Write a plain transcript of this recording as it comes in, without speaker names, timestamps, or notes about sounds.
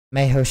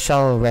May her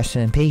soul rest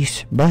in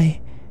peace. Bye.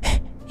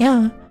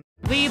 Yeah.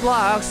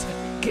 Leeblox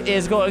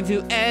is going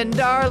to end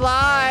our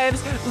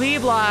lives.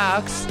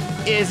 Leeblox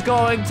is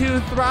going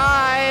to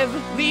thrive.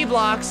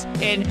 Leeblox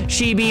and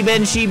Sheebie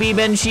bin.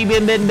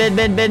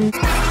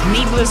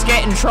 Needless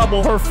get in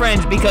trouble her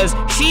friends because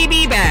she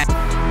be bad.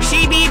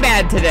 She be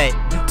bad today.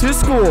 To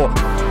school.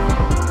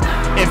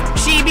 If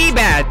she be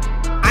bad,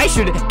 I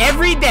should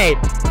every day.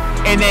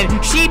 And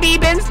then she be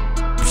bin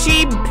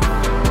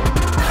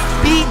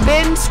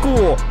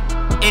school.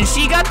 And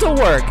she got to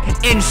work,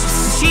 and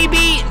she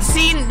be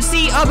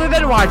see other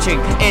than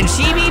watching, and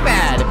she be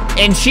bad,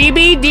 and she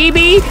be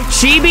DB,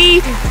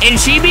 and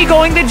she be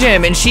going to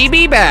gym, and she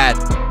be bad.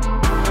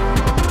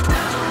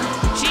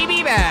 She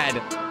be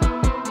bad.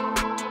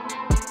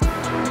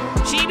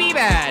 She be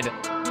bad.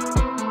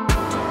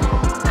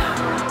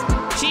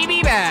 She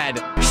be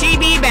bad. She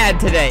be bad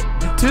today.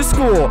 To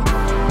school.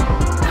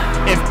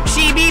 If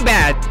she be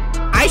bad,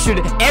 I should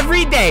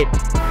every day.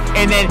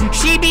 And then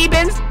she be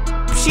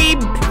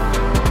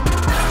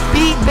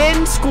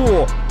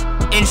school,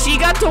 and she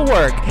got to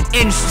work,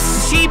 and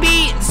she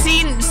be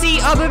see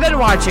other than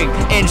watching,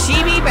 and she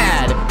be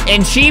bad,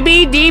 and she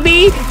be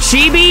DB,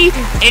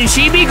 and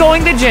she be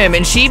going to gym,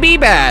 and she be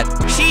bad.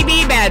 She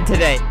be bad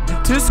today.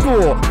 To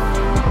school.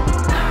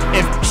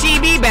 If she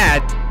be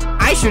bad,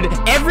 I should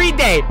every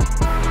day.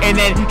 And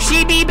then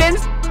she be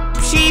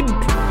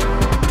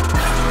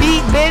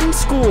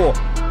school,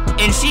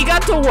 and she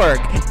got to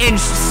work, and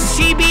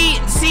she be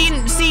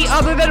see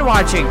other than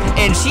watching,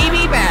 and she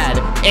be bad,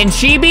 and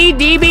she be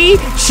DB,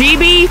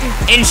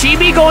 and she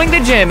be going to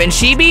gym, and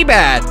she be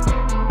bad.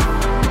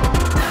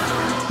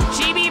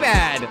 She be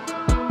bad.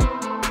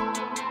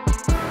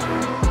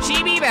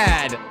 She be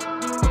bad.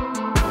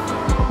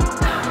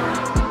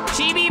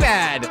 She be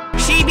bad.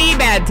 She be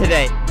bad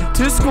today.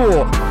 To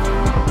school.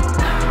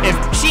 If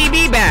she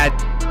be bad,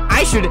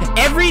 I should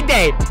every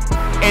day.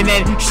 And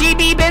then she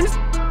be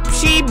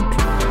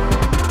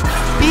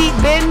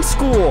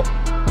school,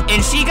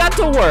 and she got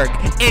to work,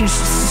 and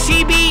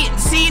she be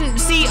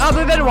see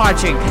other than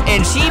watching,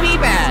 and she be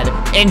bad,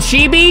 and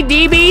she be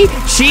DB,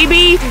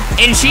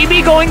 and she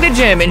be going to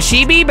gym, and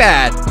she be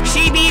bad.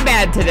 She be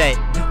bad today.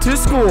 To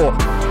school.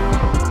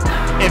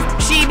 If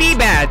she be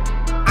bad,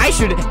 I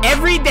should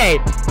every day.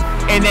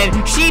 And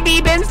then she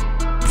be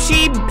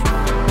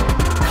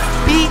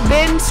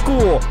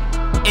school,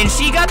 and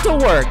she got to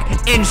work,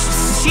 and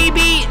she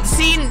be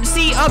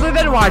see other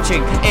than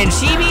watching, and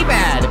she be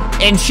bad,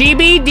 and she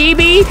be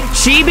DB,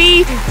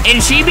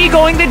 and she be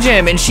going to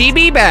gym, and she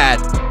be bad.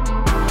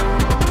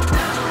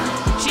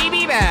 She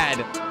be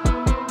bad.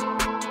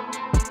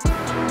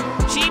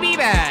 She be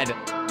bad.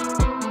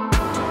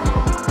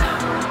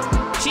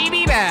 She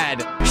be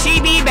bad. She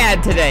be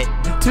bad today.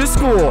 To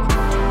school.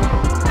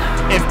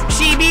 If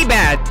she be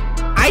bad,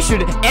 I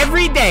should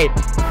every day.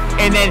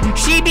 And then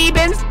she be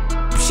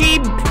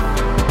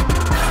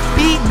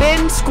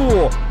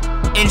school,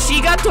 and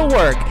she got to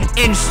work,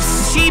 and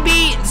she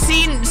be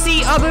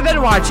see other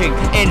than watching,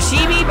 and she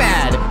be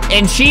bad,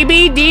 and she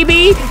be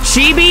DB,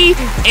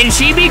 and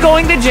she be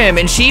going to gym,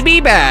 and she be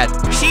bad.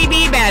 She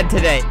be bad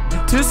today.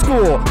 To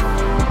school.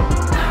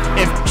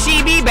 If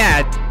she be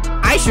bad,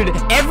 I should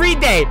every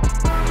day.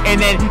 And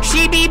then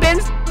she be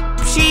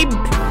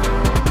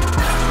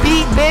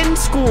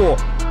school,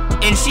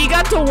 and she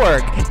got to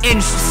work,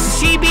 and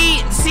she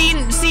be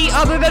see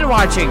other than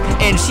watching,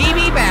 and she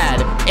be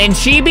bad, and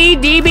she be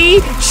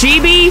DB,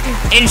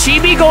 and she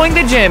be going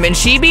to gym, and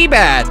she be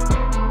bad.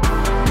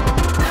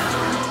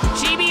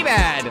 She be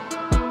bad.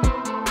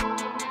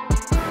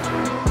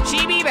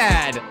 She be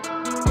bad.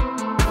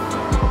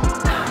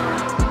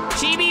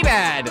 She be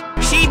bad.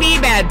 She be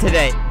bad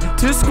today.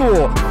 To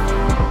school.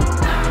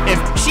 If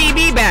she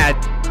be bad,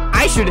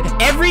 I should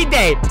every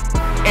day.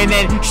 And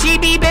then she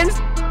be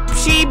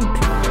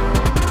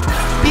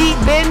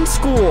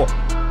school,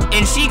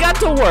 and she got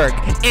to work,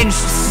 and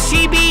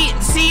she be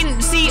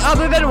see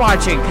other than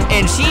watching,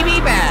 and she be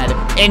bad,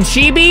 and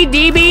she be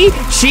DB,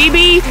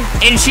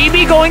 and she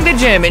be going to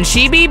gym, and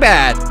she be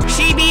bad.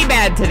 She be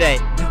bad today.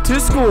 To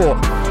school.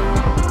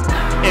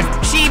 If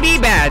she be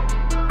bad,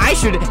 I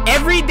should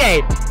every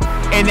day.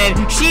 And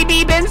then she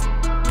be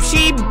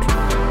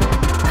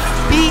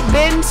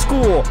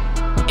school,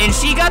 and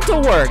she got to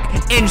work,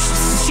 and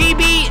she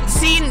be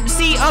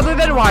see other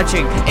than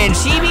watching, and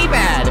she be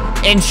bad,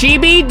 and she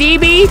be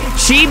DB,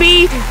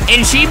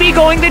 and she be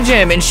going to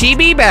gym, and she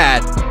be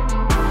bad.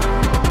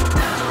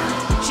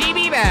 She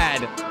be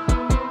bad.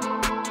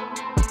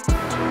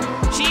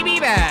 She be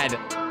bad.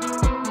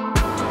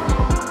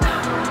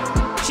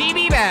 She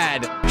be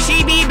bad.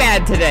 She be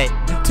bad today.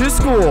 To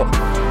school.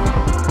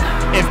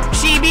 If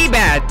she be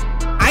bad,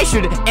 I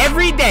should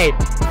every day.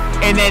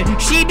 And then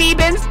she be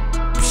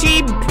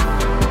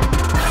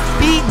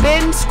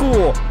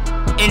school,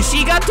 and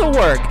she got to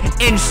work,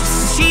 and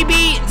she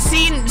be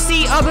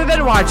see other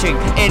than watching,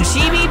 and she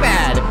be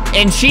bad,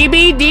 and she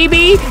be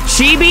DB,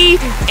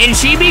 and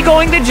she be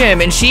going to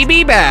gym, and she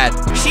be bad.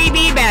 She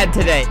be bad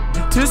today.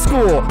 To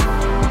school.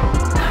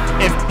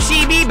 If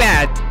she be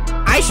bad,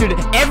 I should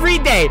every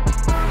day.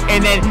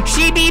 And then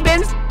she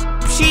been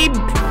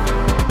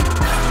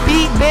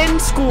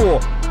school.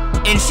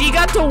 And she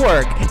got to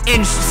work.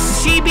 And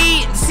she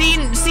be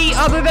see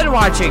other than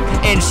watching.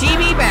 And she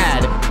be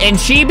bad. And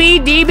she be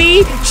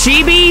DB.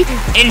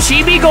 And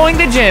she be going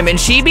to gym. And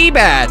she be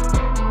bad.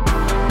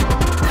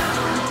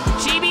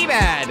 She be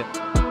bad.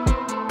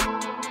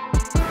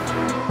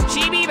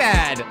 She be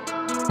bad.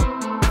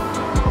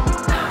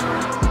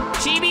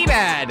 She be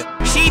bad.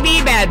 She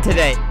be bad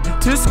today.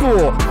 To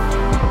school.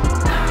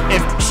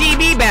 If she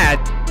be bad,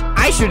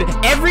 I should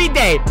every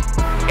day.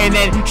 And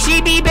then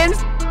she been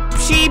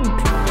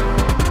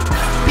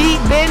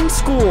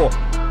school.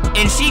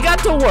 And she got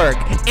to work.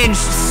 And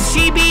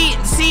she be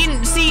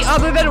see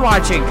other than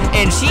watching.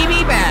 And she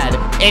be bad.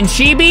 And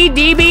she be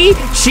DB.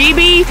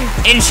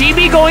 And she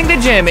be going to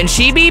gym. And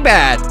she be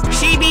bad.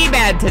 She be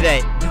bad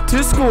today.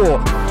 To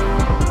school.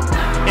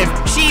 If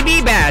she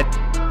be bad,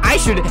 I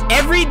should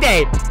every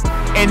day.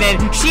 And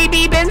then she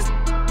been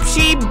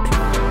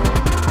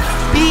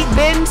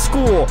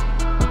school.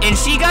 And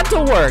she got to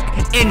work.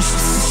 And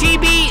she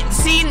be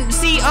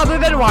see other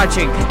than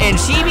watching. And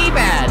she be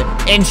bad.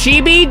 And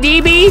she be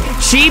DB.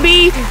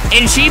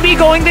 And she be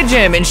going to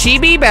gym. And she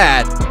be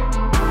bad.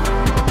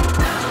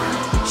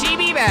 She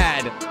be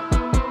bad.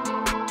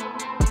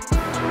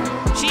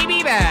 She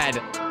be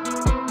bad.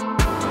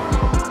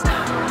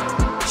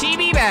 She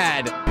be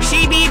bad.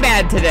 She be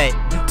bad today.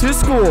 To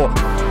school.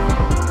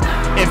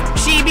 If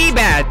she be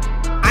bad,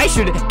 I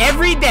should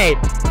every day.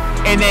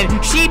 And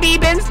then she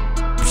been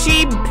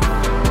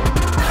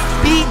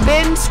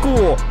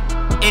school.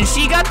 And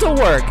she got to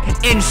work.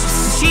 And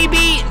she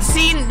be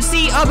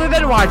see other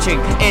than watching.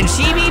 And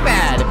she be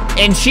bad.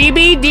 And she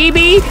be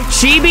DB.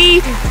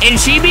 And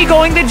she be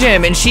going to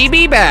gym. And she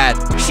be bad.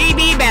 She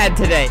be bad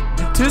today.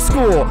 To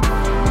school.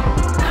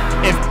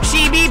 If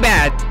she be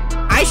bad,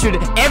 I should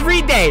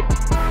every day.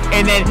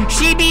 And then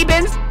she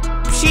been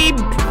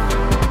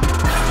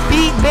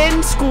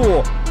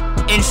school.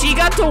 And she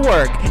got to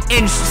work.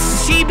 And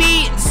she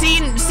be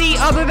see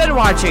other than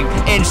watching.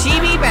 And she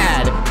be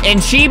bad.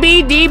 And she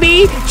be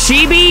DB.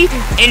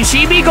 And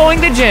she be going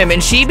to gym.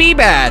 And she be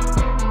bad.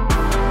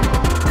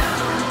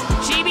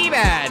 She be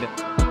bad.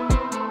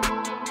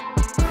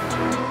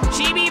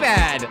 She be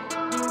bad.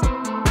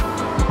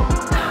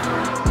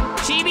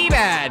 She be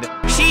bad.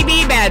 She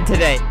be bad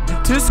today.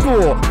 To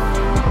school.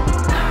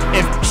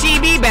 If she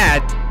be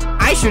bad,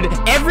 I should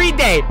every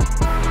day.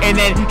 And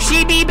then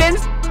she been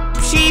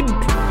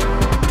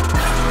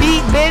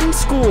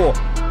school.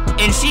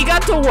 And she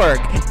got to work.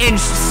 And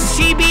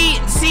she be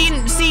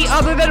see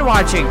other than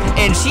watching.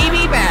 And she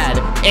be bad.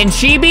 And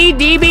she be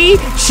DB.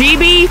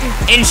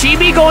 And she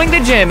be going to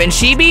gym. And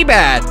she be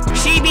bad.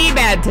 She be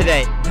bad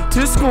today.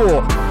 To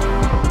school.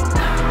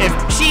 If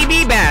she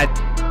be bad,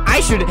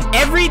 I should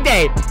every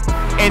day.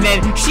 And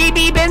then she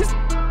been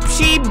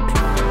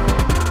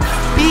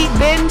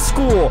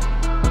school.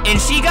 And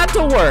she got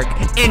to work.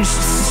 And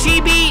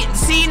she be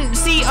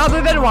see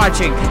other than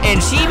watching.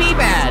 And she be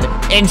bad.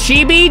 And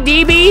she be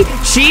DB.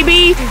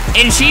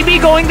 And she be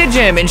going to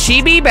gym. And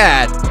she be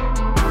bad.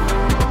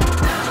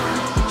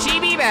 She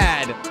be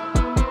bad.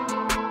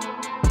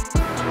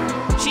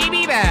 She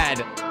be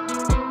bad.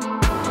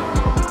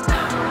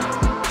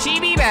 She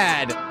be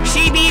bad.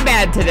 She be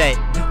bad today.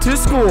 To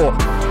school.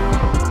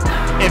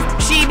 If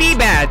she be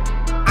bad,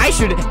 I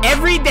should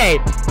every day.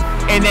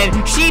 And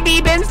then she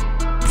been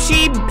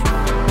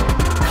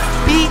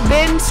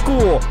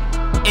school.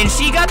 And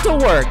she got to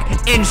work.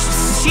 And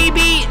she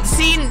be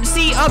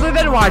see other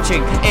than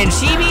watching. And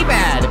she be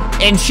bad.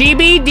 And she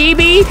be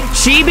DB.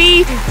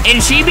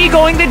 And she be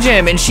going to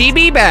gym. And she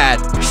be bad.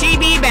 She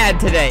be bad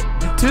today.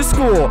 To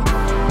school.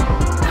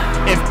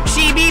 If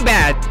she be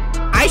bad,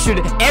 I should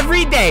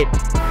every day.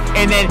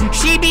 And then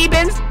she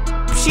been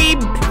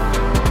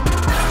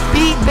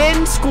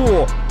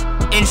school.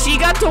 And she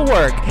got to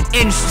work.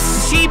 And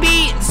she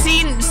be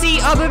see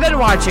other than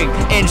watching.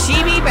 And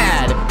she be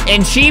bad.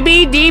 And she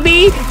be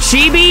DB.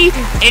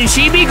 And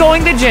she be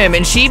going to gym.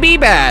 And she be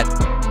bad.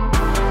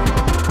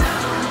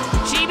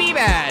 She be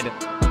bad.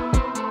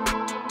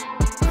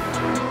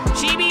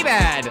 She be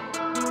bad.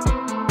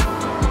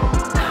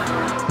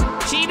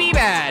 She be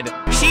bad.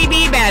 She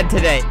be bad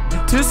today.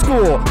 To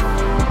school.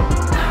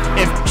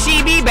 If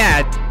she be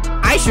bad,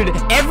 I should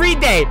every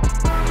day.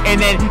 And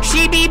then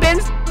she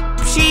been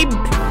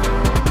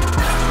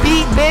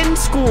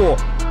school.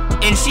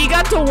 And she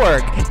got to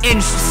work.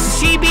 And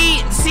she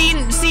be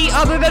see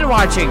other than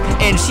watching.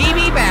 And she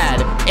be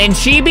bad. And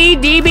she be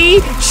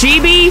DB.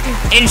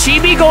 And she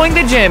be going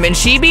to gym. And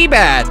she be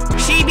bad.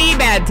 She be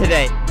bad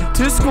today.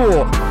 To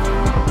school.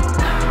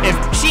 If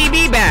she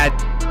be bad,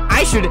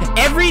 I should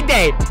every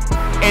day.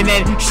 And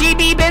then she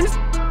been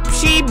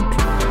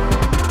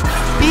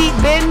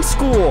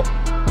school.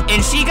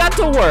 And she got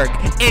to work.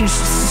 And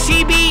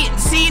she be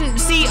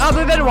see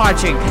other than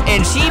watching.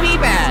 And she be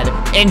bad.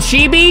 And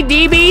she be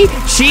DB.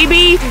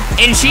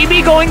 And she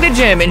be going to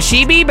gym. And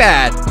she be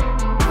bad.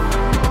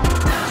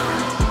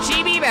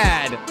 She be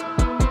bad.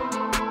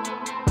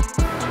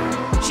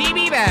 She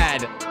be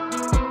bad.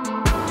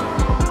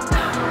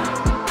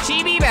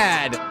 She be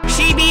bad.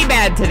 She be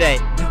bad today.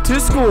 To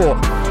school.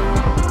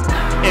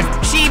 If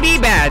she be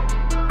bad,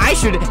 I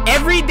should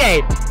every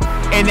day.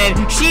 And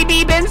then she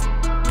been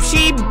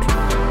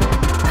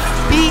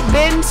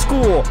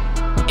school.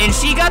 And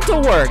she got to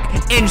work.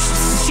 And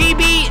she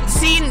be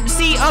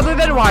see other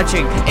than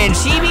watching. And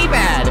she be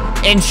bad.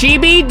 And she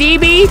be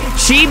DB.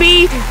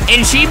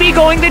 And she be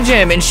going to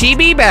gym. And she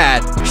be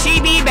bad.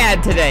 She be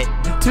bad today.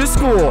 To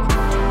school.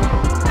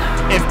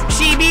 If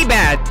she be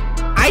bad,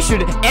 I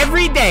should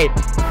every day.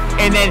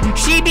 And then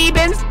she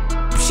been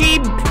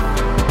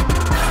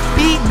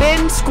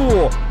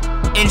school.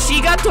 And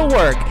she got to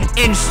work.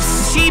 And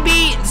she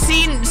be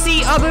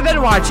see other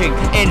than watching.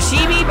 And she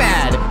be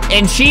bad.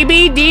 And she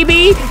be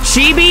DB.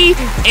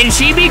 And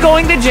she be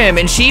going to gym.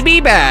 And she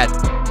be bad.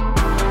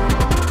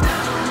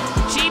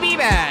 She be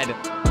bad.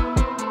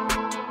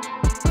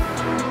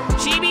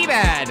 She be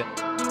bad.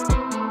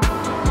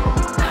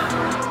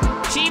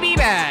 She be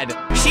bad.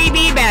 She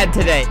be bad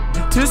today.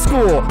 To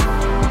school.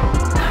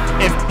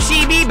 If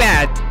she be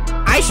bad,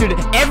 I should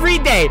every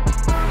day.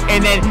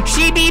 And then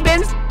she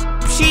been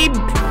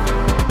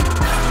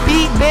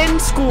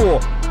school.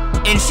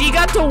 And she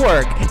got to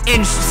work.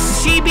 And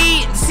she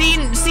be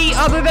see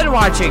other than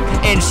watching.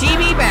 And she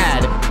be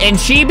bad. And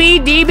she be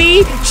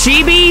DB.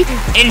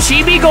 And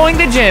she be going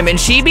to gym. And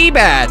she be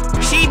bad.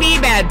 She be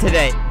bad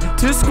today.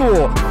 To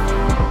school.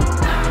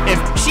 If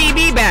she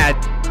be bad,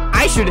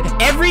 I should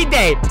every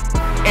day.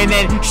 And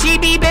then she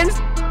been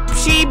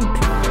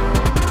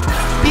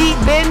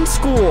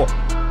school.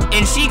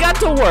 And she got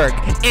to work.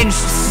 And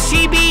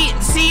she be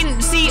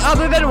see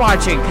other than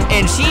watching.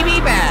 And she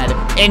be bad.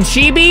 And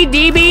she be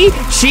DB.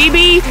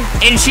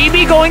 And she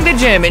be going to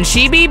gym. And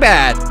she be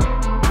bad.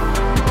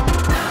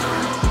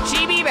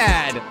 She be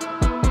bad.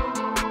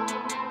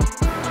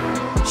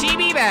 She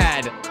be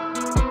bad.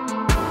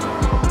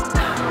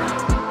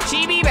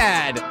 She be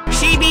bad.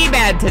 She be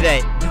bad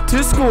today.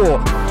 To school.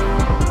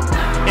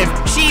 If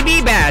she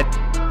be bad,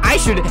 I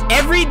should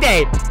every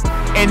day.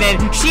 And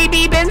then she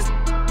been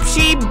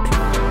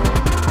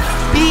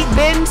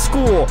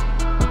school.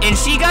 And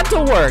she got to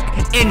work.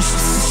 And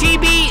she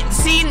be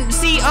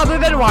see other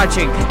than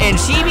watching. And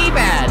she be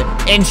bad.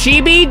 And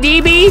she be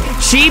DB.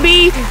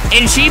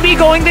 And she be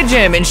going to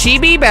gym. And she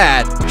be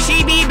bad.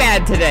 She be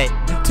bad today.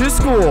 To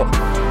school.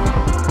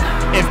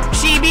 If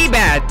she be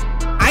bad,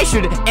 I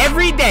should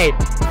every day.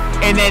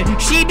 And then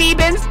she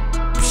been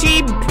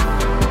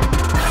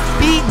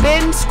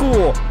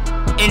school.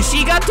 And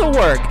she got to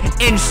work.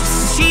 And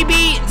she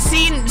be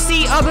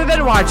see other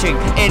than watching.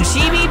 And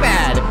she be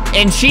bad.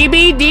 And she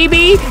be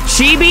DB.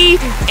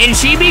 And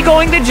she be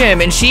going to gym.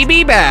 And she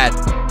be bad.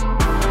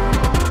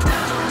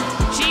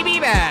 She be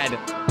bad.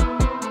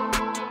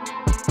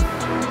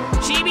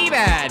 She be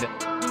bad.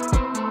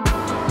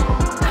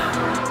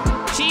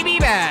 She be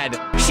bad.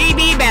 She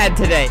be bad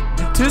today.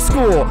 To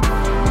school.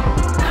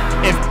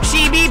 If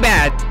she be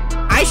bad,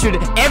 I should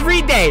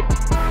every day.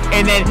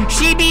 And then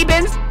she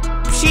been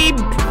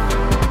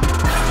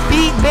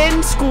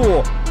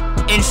school.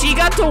 And she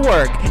got to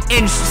work.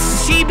 And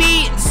she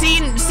be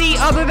see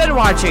other than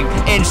watching.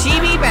 And she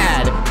be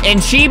bad.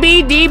 And she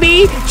be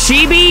DB.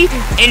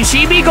 And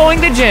she be going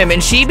to gym.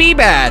 And she be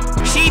bad.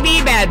 She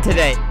be bad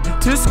today.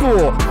 To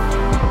school.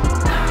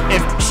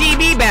 If she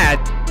be bad,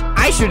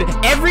 I should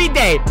every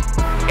day.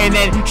 And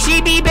then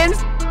she been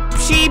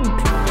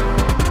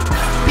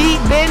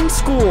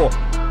school.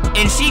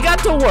 And she got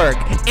to work.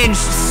 And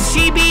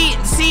she be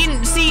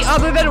see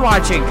other than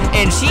watching.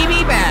 And she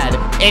be bad.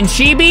 And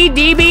she be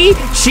DB.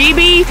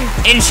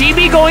 And she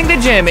be going to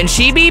gym. And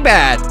she be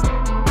bad.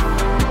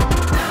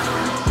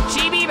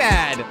 She be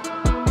bad.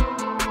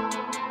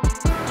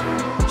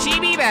 She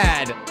be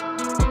bad.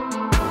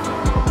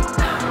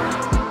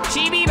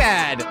 She be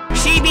bad.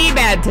 She be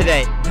bad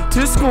today.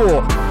 To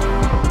school.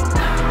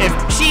 If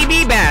she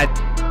be bad,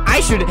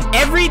 I should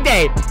every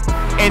day.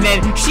 And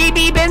then she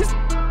been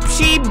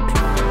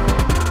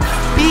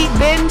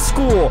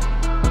school.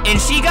 And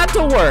she got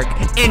to work.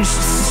 And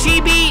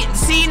she be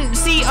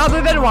see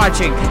other than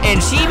watching.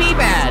 And she be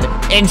bad.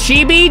 And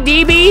she be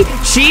DB.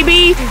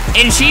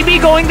 And she be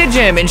going to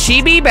gym. And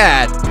she be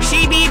bad.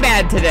 She be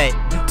bad today.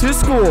 To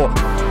school.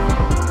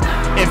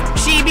 If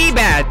she be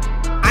bad,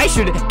 I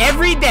should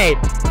every day.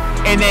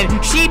 And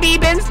then she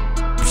been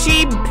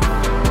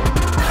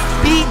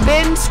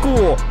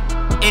school.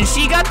 And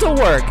she got to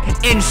work.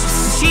 And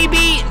she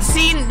be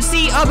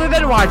see other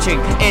than watching.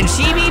 And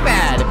she be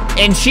bad.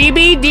 And she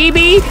be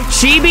DB.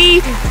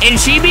 And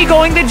she be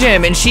going to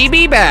gym. And she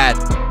be bad.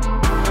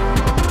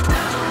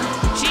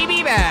 She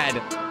be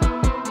bad.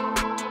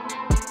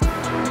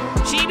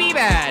 She be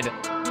bad.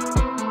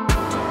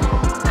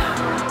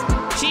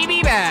 She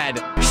be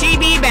bad. She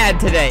be bad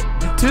today.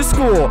 To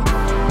school.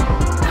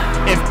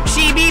 If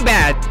she be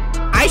bad,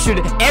 I should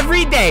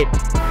every day.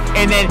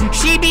 And then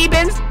she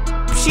been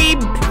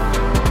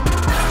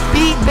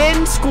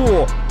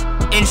school.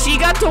 And she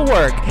got to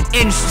work.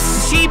 And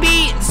she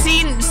be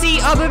see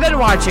other than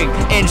watching.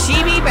 And she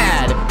be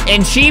bad.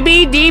 And she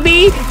be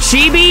DB.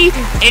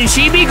 And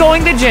she be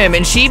going to gym.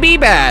 And she be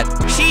bad.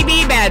 She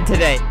be bad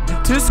today.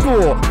 To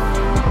school.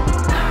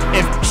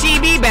 If she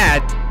be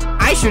bad,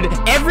 I should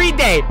every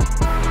day.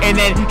 And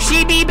then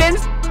she been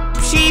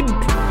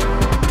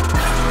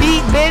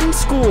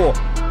school.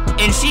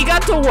 And she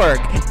got to work.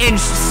 And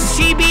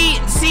she be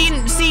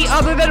see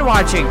other than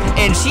watching.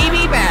 And she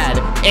be bad.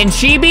 And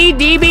she be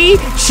DB.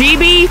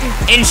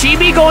 And she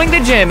be going to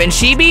gym. And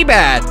she be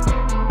bad.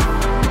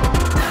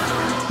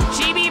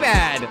 She be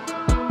bad.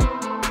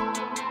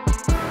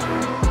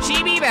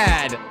 She be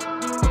bad.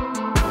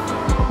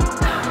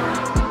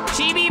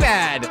 She be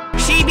bad.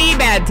 She be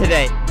bad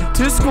today.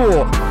 To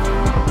school.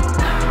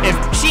 If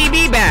she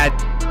be bad,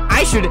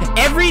 I should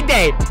every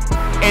day.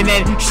 And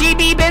then she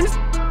been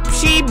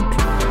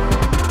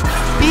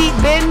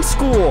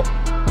school.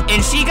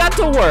 And she got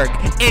to work.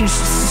 And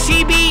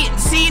she be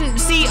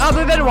see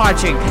other than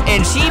watching.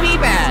 And she be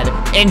bad.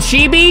 And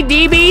she be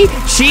DB.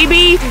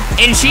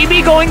 And she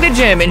be going to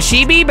gym. And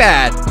she be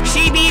bad.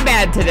 She be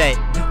bad today.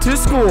 To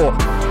school.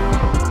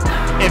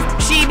 If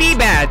she be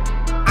bad,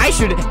 I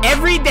should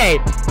every day.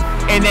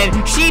 And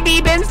then she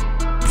been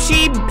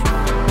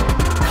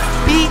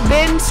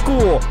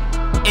school.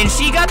 And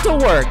she got to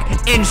work.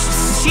 And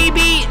she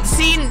be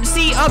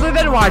see other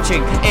than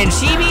watching. And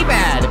she be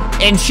bad.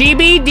 And she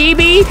be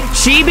DB.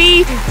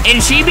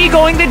 And she be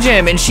going to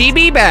gym. And she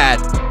be bad.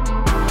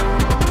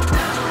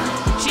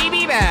 She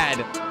be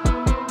bad.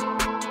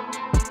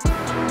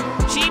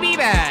 She be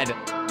bad.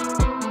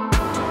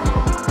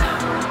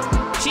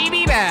 She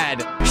be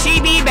bad. She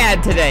be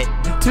bad today.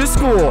 To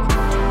school.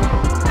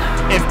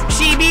 If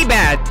she be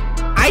bad,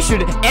 I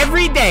should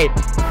every day.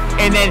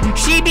 And then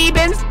she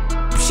been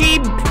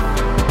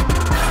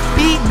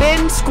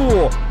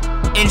school.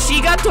 And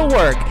she got to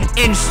work.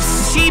 And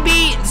she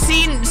be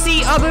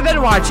see other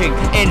than watching.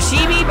 And she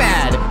be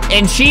bad.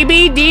 And she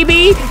be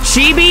DB.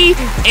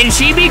 And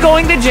she be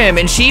going to gym.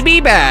 And she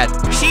be bad.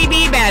 She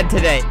be bad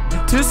today.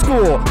 To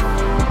school.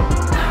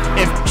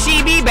 If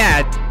she be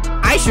bad,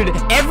 I should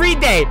every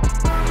day.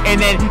 And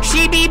then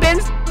she been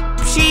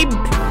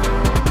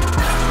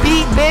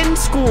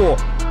school.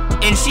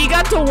 And she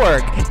got to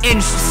work.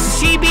 And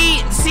she be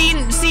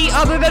see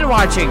other than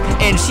watching.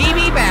 And she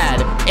be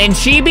bad. And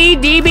she be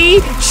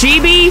DB.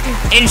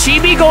 And she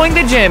be going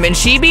to gym. And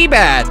she be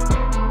bad.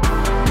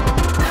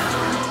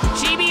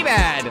 She be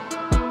bad.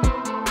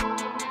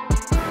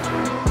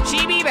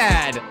 She be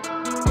bad.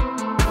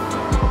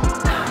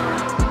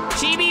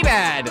 She be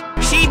bad.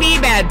 She be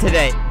bad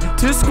today.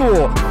 To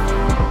school.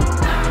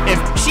 If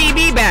she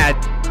be bad,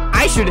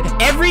 I should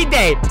every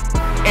day.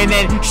 And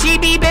then she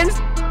been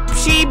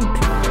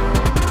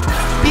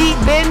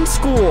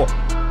school.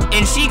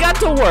 And she got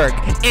to work.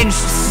 And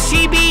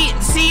she be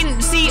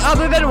see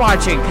other than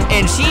watching.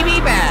 And she be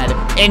bad.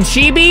 And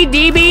she be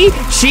DB.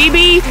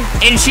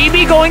 And she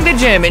be going to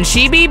gym. And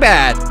she be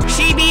bad.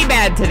 She be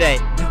bad today.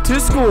 To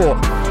school.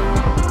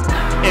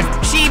 If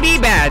she be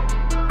bad,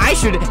 I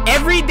should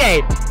every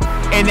day.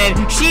 And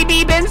then she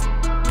been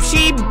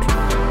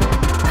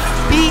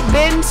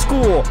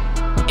school.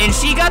 And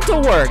she got to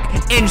work.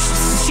 And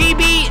she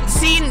be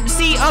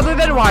see other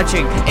than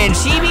watching. And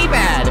she be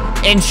bad.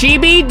 And she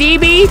be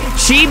DB.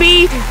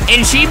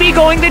 And she be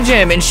going to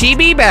gym. And she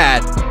be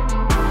bad.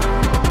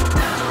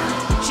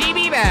 She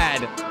be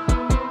bad.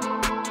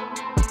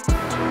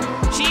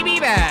 She be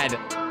bad.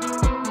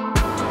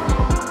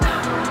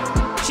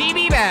 She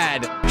be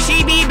bad.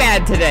 She be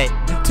bad today.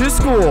 To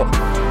school.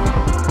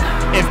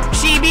 If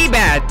she be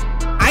bad,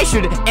 I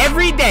should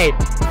every day.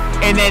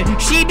 And then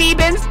she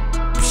been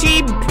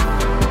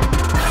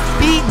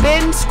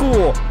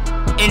school.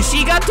 And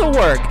she got to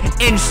work.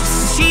 And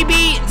she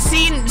be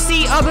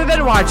see other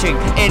than watching.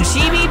 And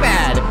she be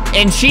bad.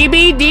 And she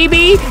be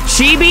DB.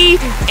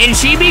 And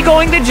she be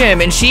going to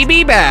gym. And she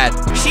be bad.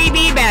 She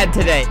be bad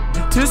today.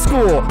 To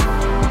school.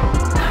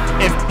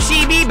 If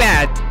she be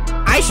bad,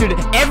 I should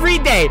every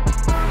day.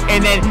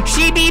 And then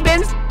she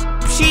been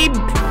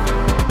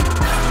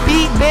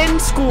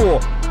school.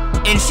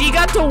 And she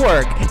got to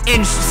work.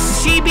 And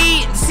she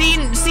be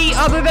see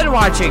other than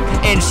watching.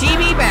 And she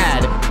be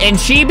bad. And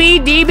she be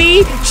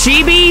DB.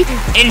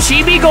 And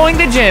she be going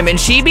to gym. And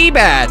she be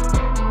bad.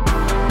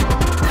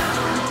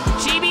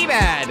 She be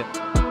bad.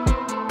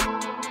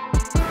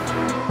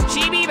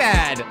 She be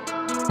bad.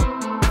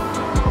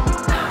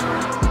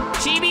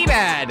 She be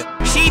bad.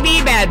 She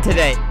be bad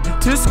today.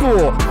 To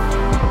school.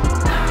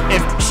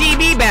 If she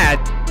be bad,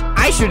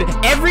 I should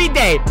every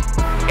day.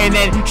 And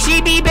then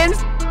she been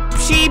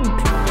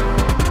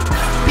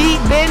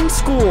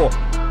school.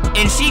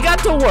 And she got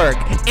to work.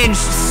 And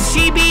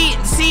she be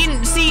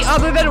see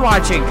other than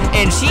watching.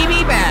 And she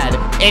be bad.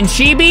 And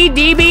she be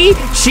DB.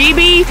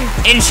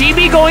 And she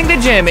be going to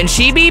gym. And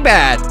she be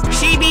bad.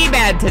 She be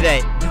bad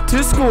today.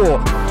 To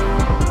school.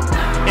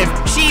 If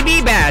she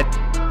be bad,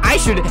 I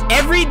should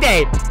every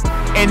day.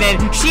 And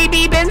then she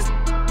been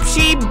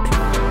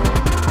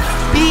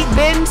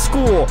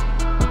school.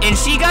 And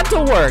she got to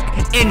work.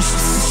 And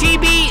she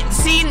be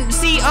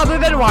see other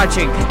than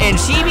watching. And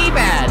she be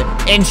bad.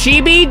 And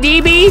she be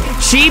DB.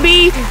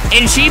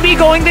 And she be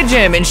going to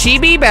gym. And she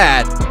be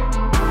bad.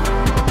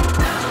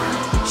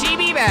 She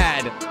be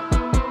bad.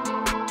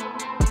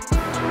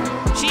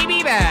 She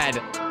be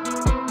bad.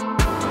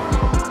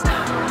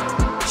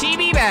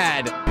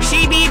 bad.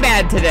 She be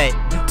bad today.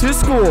 To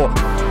school.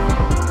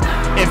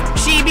 If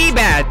she be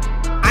bad,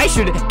 I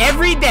should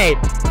every day.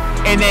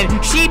 And then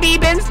she be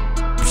been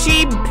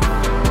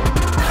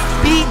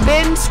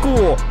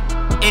school.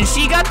 And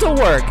she got to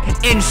work.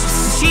 And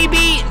she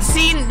be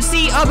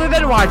see other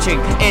than watching.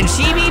 And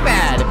she be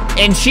bad.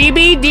 And she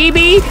be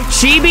DB.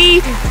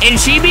 And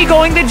she be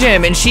going to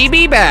gym. And she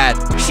be bad.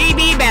 She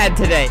be bad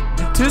today.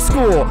 To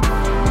school.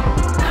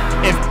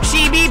 If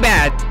she be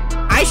bad,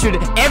 I should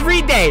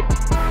every day.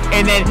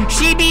 And then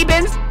she be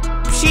been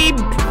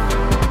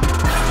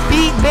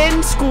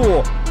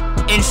school.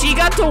 And she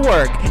got to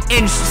work.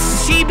 And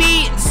she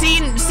be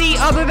see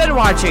other than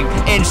watching.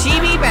 And she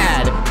be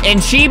bad.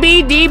 And she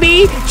be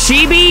DB.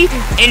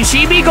 And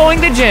she be going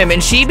to gym.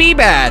 And she be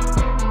bad.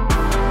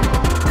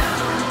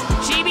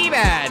 She be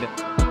bad.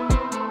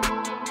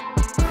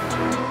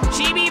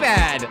 She be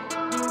bad.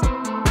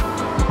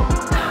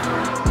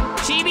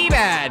 She be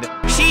bad.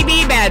 She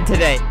be bad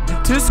today.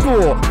 To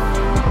school.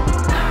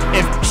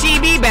 If she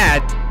be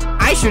bad,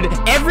 I should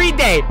every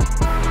day.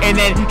 And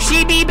then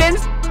she be been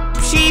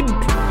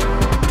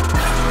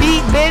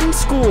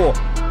school.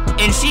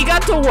 And she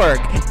got to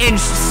work. And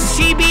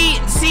she be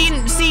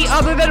see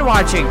other than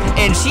watching.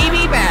 And she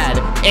be bad.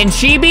 And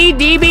she be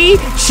DB.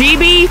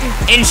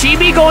 And she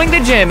be going to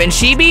gym. And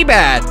she be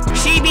bad.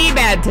 She be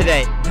bad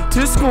today.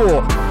 To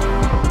school.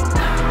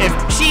 If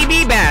she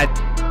be bad,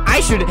 I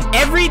should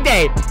every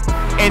day.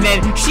 And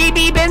then she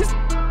be been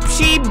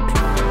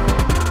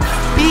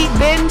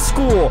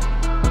school.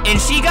 And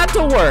she got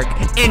to work.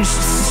 And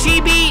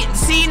she be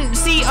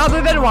see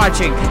other than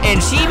watching.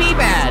 And she be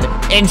bad.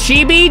 And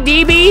she be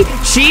DB.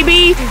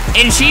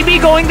 And she be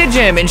going to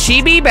gym. And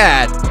she be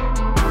bad.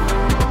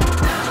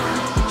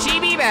 She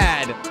be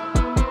bad.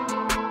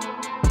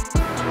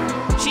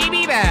 She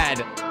be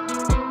bad.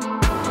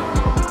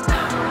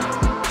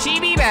 She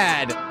be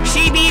bad.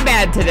 She be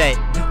bad today.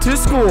 To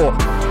school.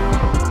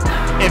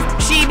 If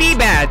she be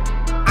bad,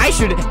 I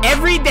should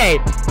every day.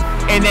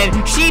 And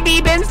then she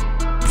be been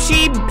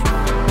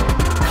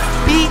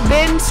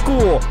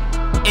school.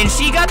 And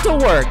she got to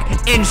work.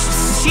 And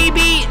she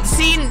be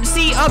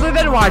see other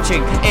than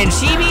watching. And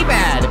she be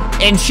bad.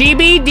 And she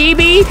be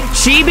DB.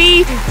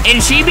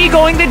 And she be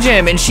going to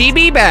gym. And she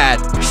be bad.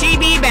 She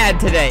be bad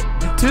today.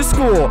 To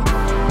school.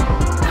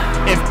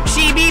 If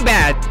she be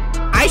bad,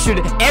 I should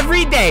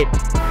every day.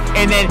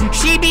 And then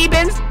she be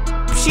been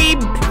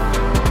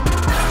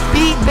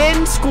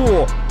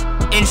school.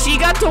 And she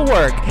got to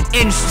work.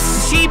 And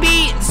she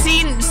be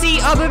see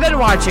other than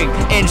watching.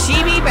 And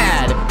she be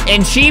bad.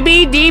 And she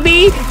be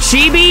DB.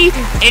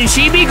 And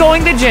she be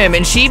going to gym.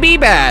 And she be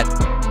bad.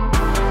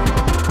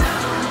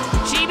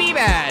 She be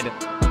bad.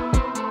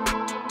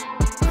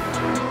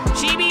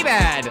 She be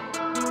bad.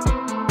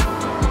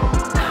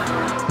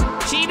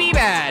 She be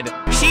bad.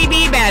 She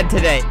be bad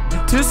today.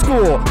 To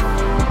school.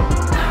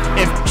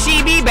 If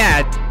she be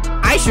bad,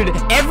 I should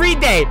every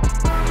day.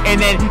 And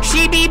then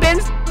she be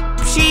been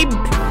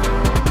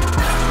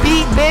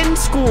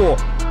school.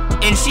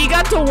 And she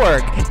got to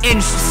work.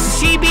 And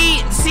she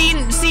be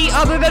see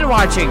other than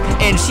watching.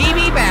 And she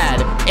be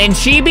bad. And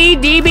she be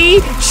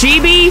DB.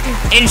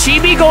 And she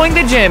be going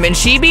to gym. And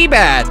she be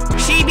bad.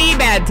 She be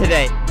bad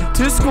today.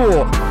 To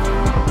school.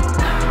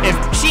 If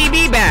she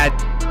be bad,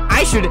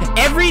 I should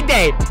every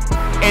day.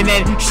 And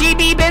then she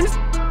be been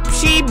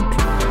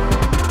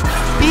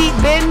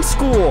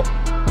school.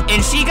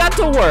 And she got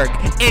to work.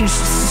 And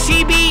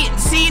she be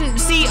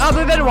see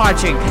other than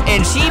watching.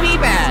 And she be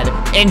bad.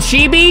 And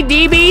she be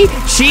DB.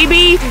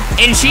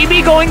 And she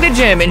be going to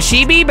gym. And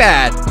she be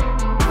bad.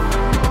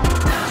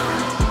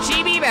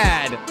 She be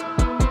bad.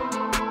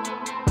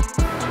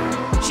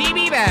 She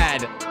be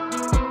bad.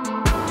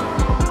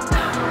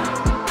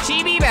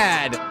 She be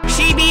bad.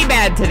 She be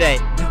bad today.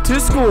 To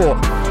school.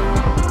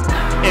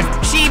 If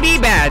she be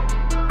bad,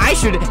 I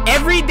should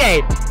every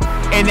day.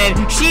 And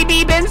then she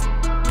be been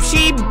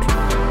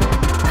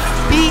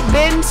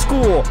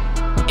school.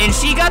 And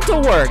she got to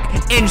work.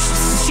 And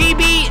she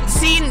be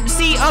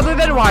see other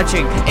than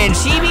watching. And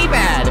she be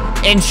bad.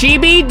 And she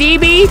be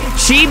DB.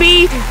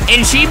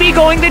 And she be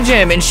going to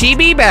gym. And she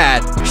be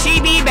bad.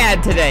 She be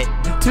bad today.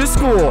 To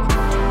school.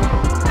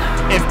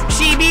 If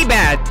she be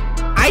bad,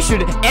 I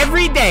should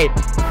every day.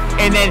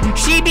 And then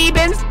she be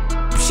been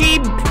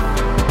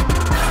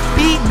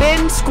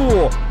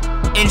school.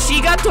 And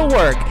she got to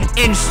work.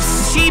 And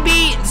she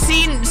be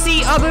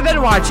see other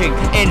than watching.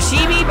 And she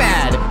be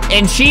bad.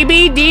 And she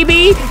be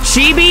DB.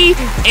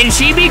 And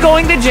she be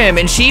going to gym.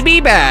 And she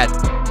be bad.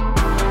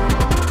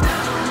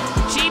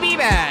 She be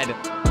bad.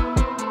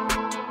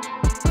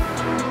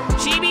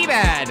 She be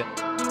bad.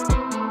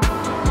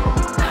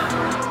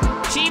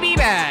 She be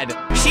bad.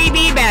 She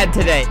be bad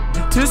today.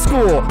 To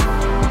school.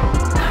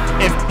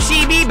 If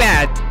she be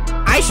bad,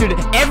 I should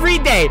every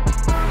day.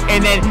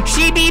 And then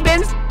she be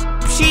been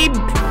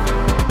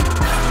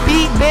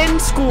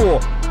school.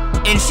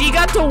 And she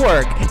got to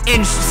work.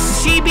 And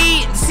she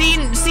be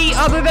see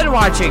other than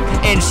watching.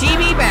 And she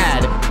be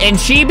bad. And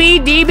she be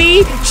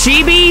DB.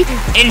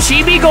 And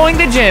she be going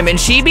to gym. And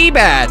she be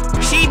bad.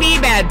 She be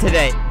bad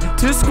today.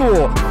 To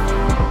school.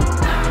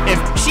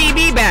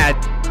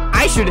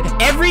 should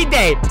every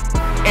day.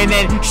 And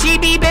then she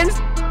been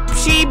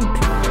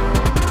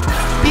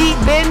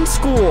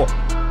school.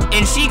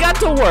 And she got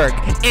to work.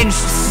 And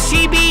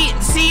she be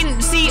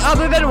see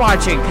other than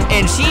watching.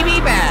 And she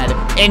be bad.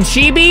 And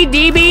she be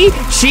DB.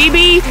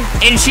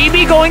 And she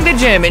be going to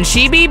gym. And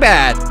she be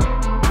bad.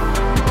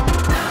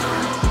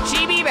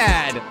 She be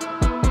bad.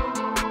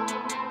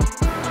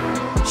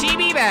 She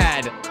be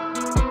bad.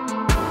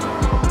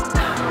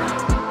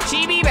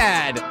 She be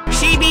bad.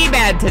 She be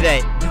bad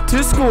today.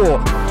 To school.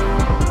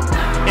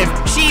 If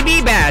she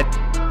be bad,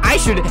 I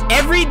should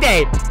every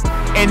day.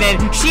 And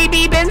then she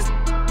been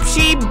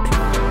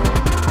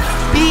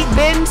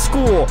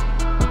school.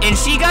 And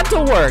she got to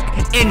work.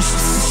 And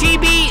she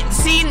be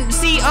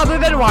see other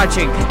than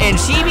watching. And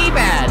she be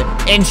bad.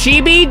 And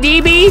she be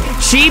DB.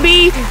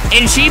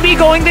 And she be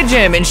going to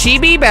gym. And she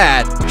be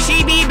bad.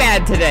 She be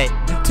bad today.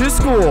 To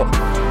school.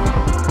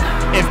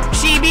 If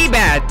she be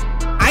bad,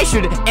 I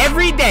should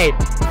every day.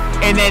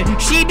 And then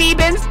she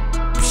been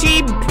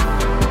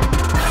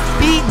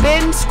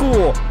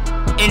school.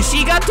 And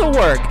she got to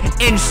work.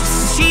 And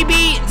she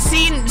be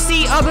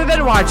see other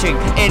than watching.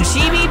 And she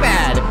be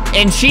bad.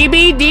 And she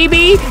be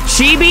DB.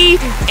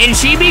 And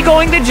she be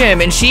going to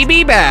gym. And she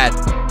be bad.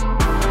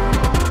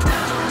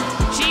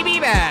 She be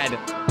bad.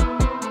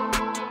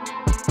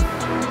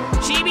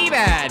 She be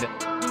bad.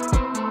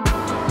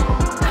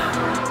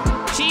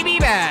 She be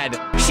bad.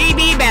 She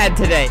be bad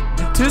today.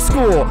 To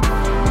school.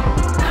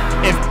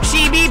 If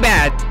she be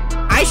bad,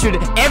 I should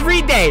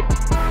every day.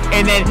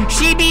 And then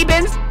she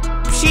been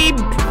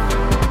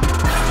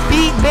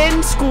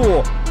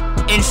school.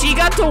 And she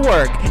got to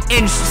work.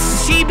 And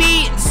she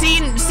be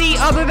see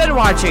other than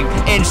watching.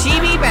 And she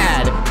be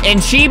bad.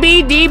 And she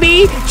be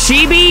DB.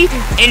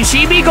 And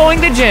she be going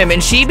to gym.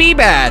 And she be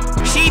bad.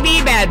 She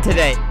be bad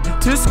today.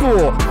 To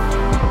school.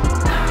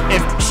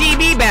 If she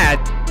be bad,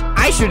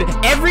 I should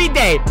every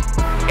day.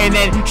 And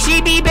then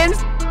she been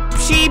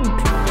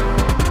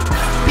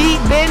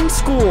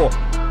school.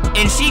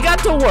 And she got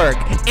to work.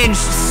 And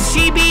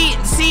she be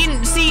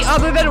see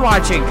other than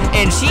watching.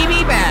 And she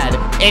be bad.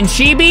 And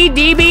she be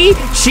DB.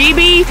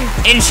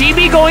 And she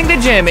be going to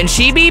gym. And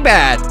she be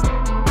bad.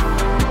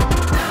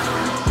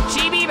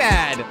 She be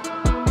bad.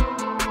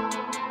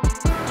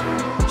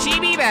 She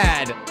be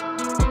bad.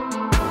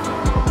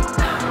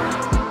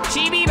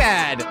 She be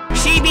bad.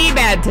 She be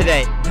bad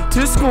today.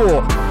 To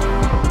school.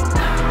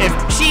 If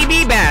she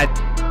be bad,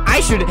 I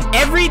should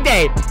every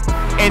day.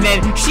 And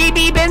then she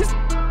been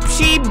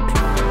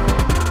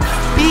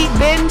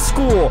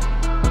school.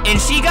 And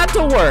she got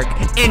to work.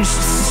 And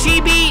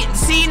she be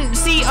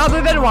see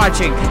other than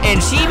watching.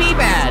 And she be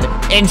bad.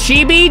 And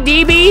she be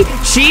DB.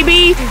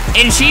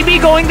 And she be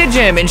going to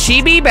gym. And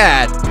she be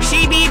bad.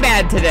 She be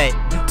bad today.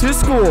 To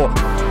school.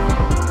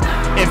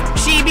 If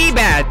she be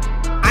bad,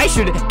 I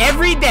should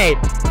every day.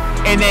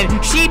 And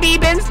then she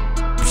been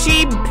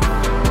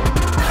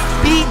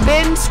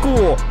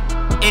school.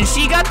 And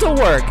she got to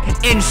work.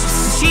 And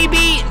she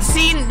be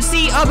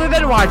see other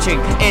than watching.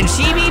 And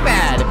she be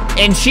bad.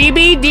 And she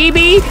be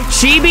DB.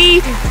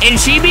 And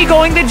she be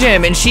going to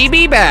gym. And she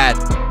be bad.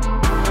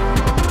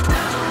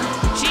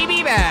 She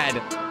be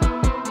bad.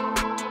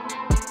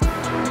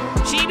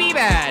 She be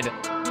bad.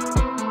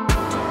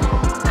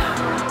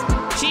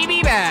 She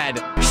be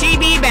bad. She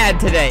be bad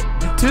today.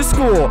 To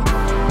school.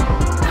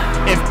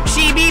 If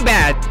she be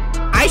bad,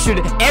 I should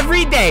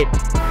every day.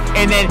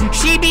 And then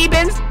she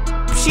been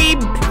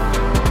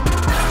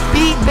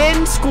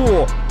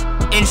school.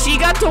 And she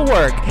got to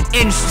work.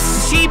 And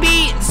she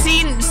be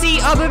see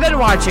other than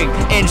watching.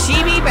 And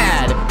she be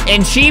bad.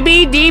 And she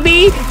be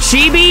DB.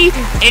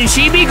 And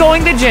she be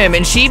going to gym.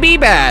 And she be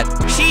bad.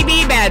 She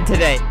be bad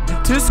today.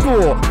 To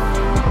school.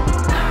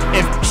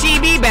 If she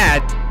be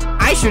bad,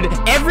 I should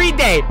every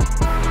day.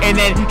 And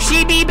then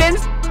she been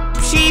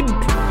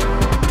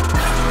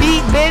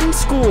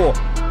school.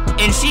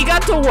 And she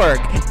got to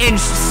work. And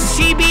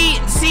she be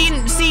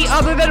see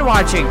other than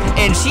watching.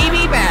 And she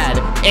be bad.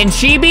 And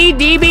she be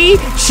DB.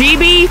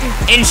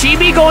 And she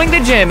be going to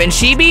gym. And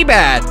she be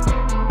bad.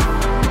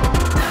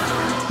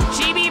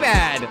 She be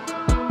bad.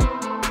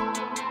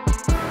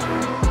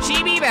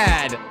 She be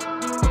bad.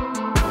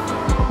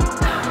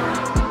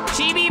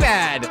 She be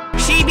bad.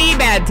 She be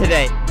bad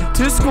today.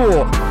 To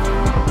school.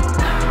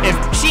 If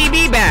she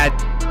be bad,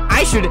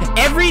 I should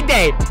every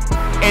day.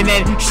 And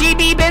then she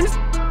been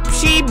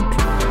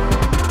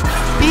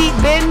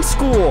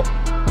school.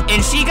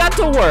 And she got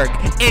to work.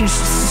 And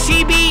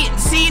she be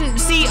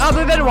see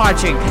other than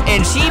watching.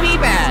 And she be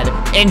bad.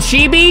 And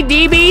she be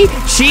DB.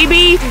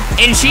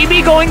 And she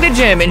be going to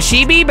gym. And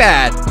she be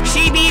bad.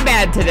 She be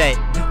bad today.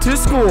 To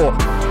school.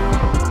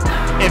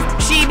 If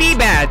she be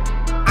bad,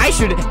 I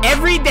should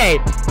every day.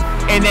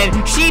 And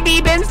then she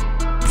been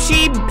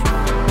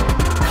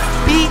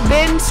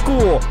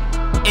school.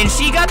 And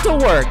she got to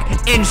work.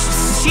 And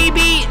she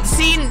be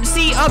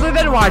see other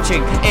than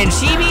watching. And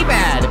she be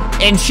bad.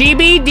 And she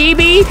be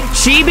DB.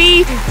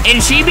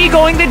 And she be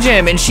going to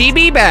gym. And she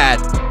be bad.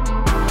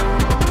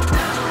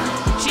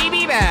 She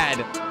be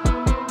bad.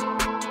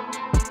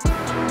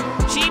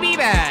 She be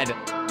bad.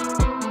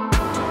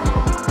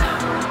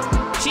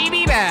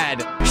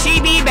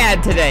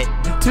 bad today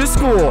to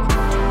school.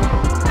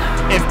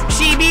 If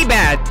she be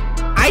bad,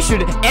 I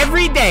should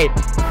every day.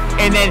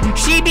 And then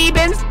she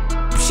been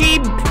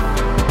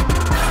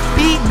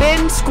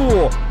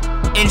school.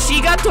 And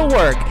she got to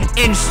work.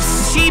 And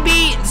she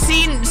be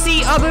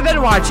see other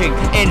than watching.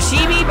 And she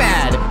be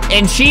bad.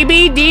 And she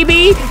be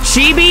DB,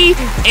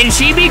 and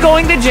she be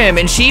going to gym.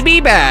 And she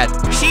be bad.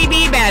 She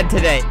be bad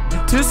today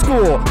to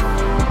school.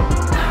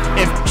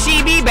 If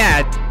she be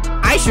bad,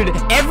 I should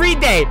every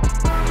day.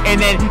 And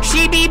then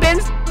she been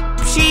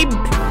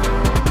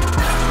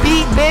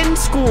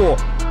school.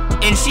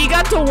 And she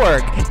got to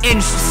work.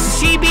 And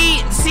she be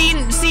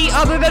see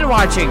other than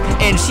watching.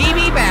 And she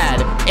be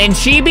bad. And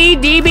she be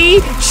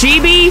DB,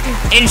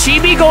 and she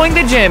be going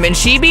to gym. And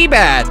she be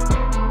bad.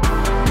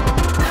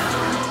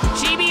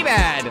 She be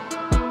bad.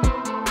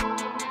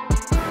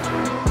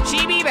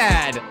 She be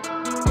bad.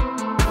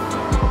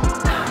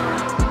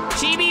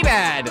 She be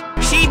bad.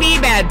 She be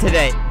bad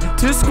today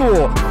to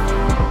school.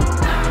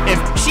 If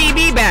she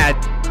be bad,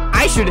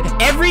 I should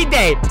every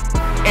day.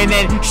 And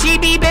then she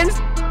been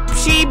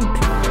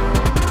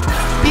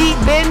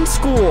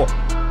school.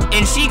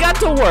 And she got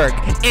to work.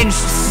 And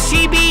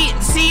she be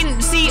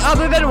see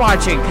other than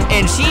watching.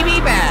 And she be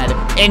bad.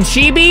 And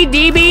she be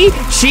DB,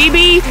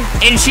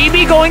 and she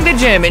be going to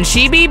gym. And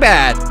she be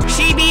bad.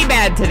 She be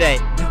bad today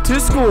to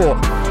school.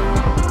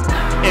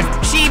 If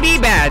she be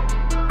bad,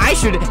 I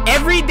should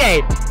every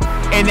day.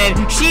 And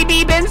then she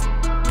been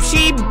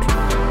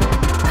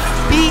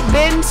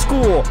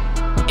school.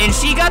 And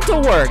she got to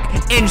work.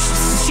 And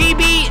she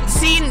be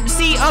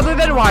see other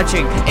than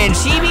watching. And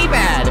she be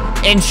bad.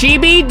 And she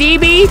be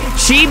DB,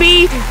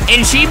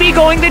 and she be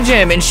going to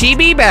gym. And she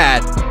be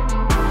bad.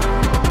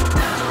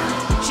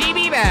 She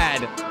be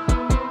bad.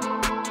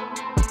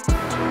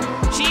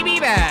 She be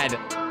bad.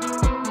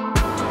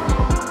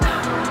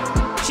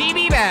 She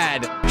be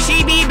bad.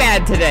 She be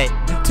bad today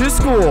to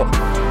school.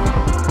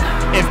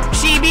 If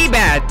she be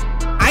bad,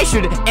 I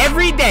should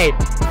every day.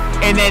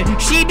 And then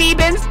she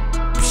been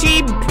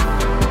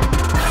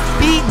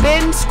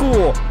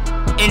school.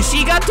 And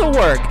she got to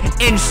work.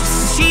 And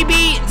she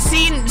be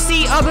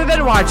see other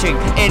than watching.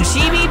 And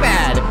she be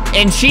bad.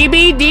 And she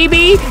be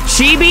DB,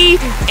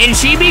 and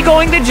she be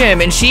going to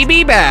gym. And she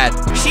be bad.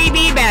 She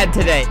be bad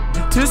today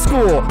to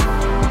school.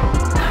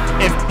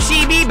 If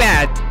she be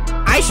bad,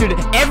 I should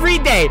every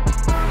day.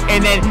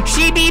 And then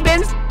she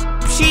been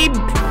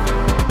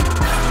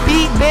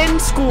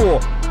school.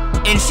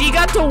 And she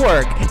got to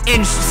work.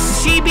 And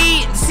she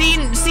be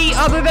see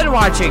other than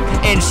watching.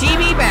 And she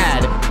be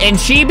bad. And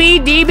she be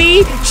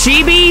DB,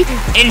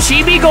 and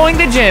she be going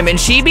to gym. And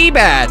she be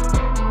bad.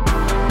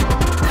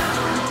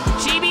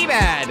 She be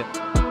bad.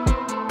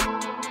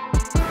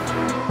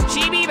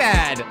 She be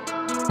bad.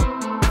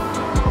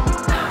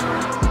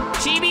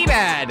 She be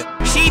bad.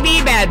 She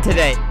be bad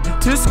today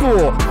to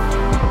school.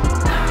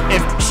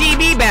 If she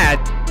be bad,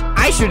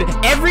 I should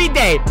every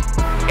day.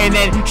 And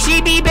then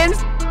she been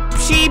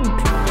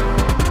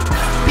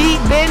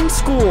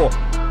school.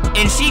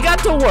 And she got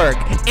to work.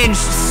 And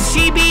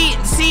she be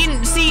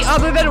see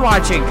other than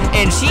watching.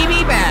 And she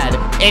be bad.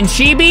 And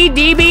she be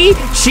DB,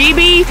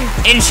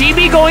 and she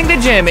be going to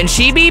gym. And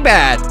she be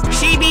bad.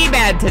 She be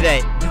bad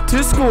today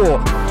to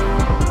school.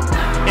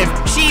 If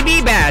she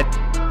be bad,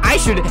 I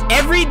should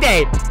every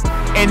day.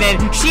 And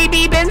then she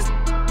been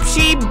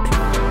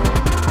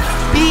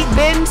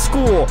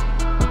school.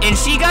 And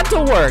she got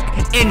to work.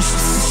 And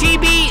she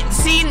be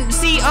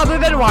see other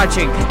than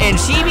watching. And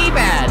she be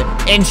bad.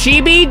 And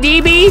she be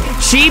DB,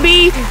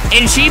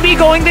 and she be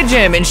going to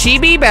gym. And she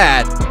be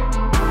bad.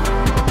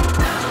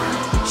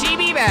 She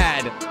be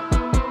bad.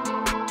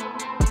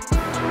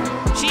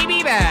 She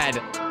be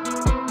bad.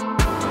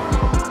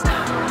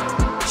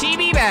 She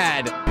be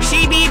bad.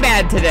 She be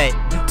bad today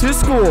to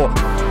school.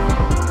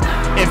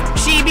 If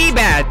she be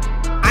bad,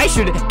 I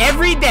should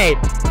every day.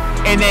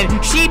 And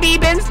then she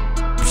been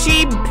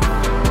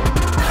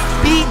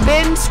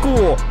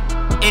school.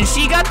 And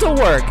she got to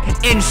work.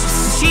 And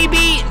she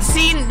be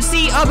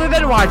see other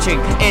than watching.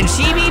 And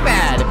she be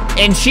bad.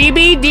 And she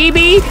be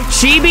DB,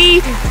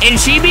 and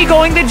she be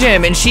going to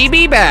gym. And she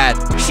be bad.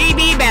 She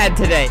be bad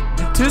today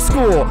to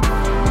school.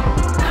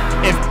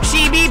 If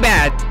she be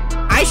bad,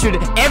 I should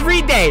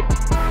every day.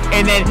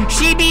 And then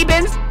she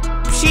been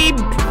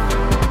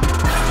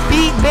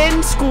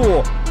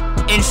school.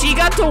 And she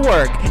got to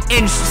work.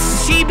 And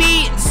she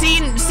be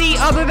see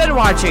other than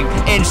watching.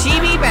 And she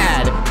be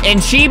bad.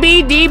 And she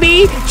be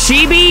DB,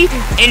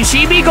 and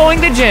she be going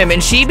to gym.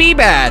 And she be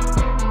bad.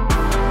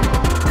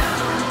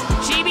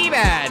 She be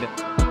bad.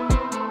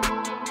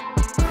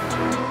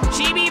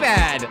 She be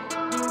bad.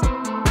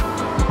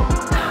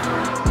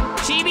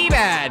 She be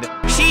bad.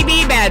 She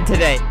be bad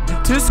today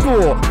to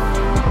school.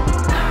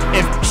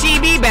 If she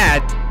be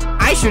bad,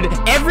 I should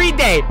every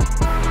day.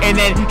 And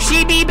then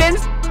she been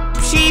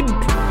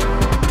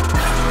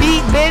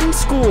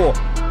school.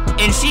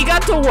 And she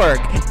got to work.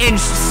 And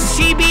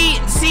she be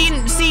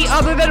see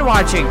other than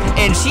watching.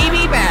 And she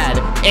be bad.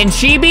 And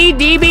she be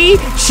DB,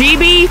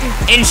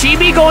 and she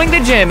be going to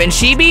gym. And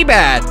she be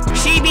bad.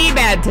 She be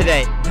bad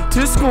today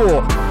to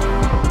school.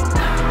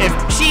 If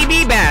she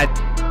be bad,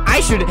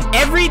 I should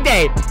every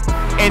day.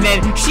 And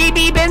then she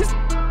been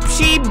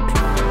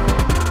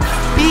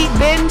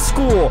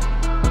school.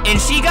 And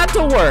she got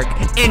to work.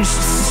 And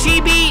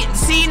she be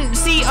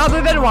see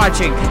other than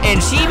watching.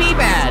 And she be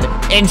bad.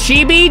 And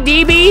she be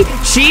DB.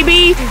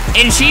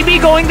 And she be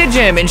going to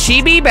gym. And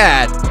she be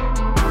bad.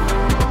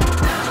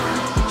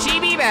 She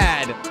be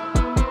bad.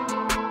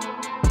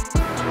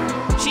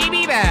 She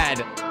be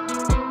bad.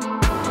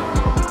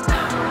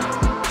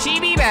 She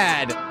be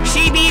bad.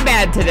 She be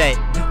bad today.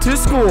 To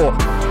school.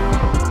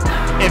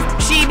 If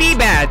she be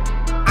bad,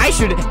 I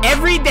should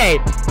every day.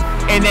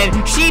 And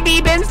then she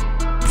been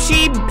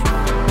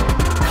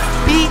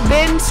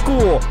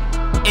school.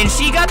 And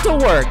she got to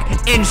work.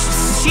 And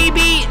she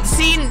be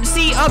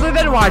see other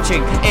than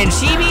watching. And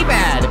she be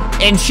bad.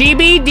 And she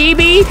be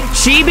DB.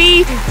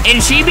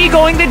 And she be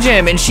going to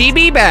gym. And she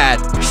be bad.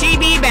 She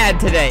be bad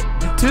today.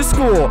 To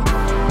school.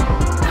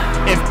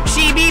 If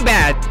she be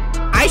bad,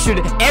 I should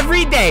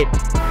every day.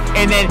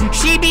 And then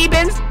she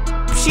been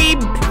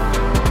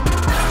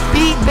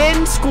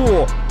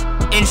school.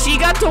 And she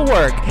got to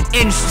work.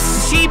 And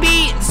she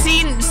be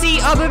see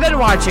other than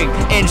watching.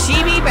 And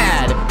she be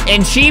bad.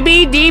 And she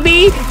be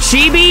DB.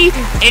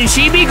 And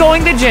she be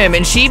going to gym.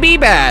 And she be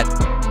bad.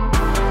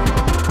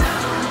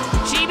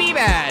 She be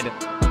bad.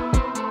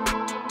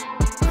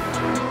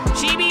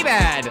 She be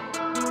bad.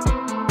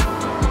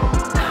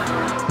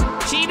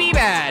 She be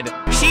bad.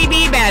 She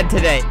be bad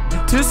today.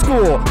 To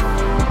school.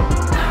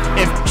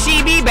 If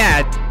she be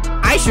bad,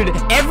 I should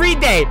every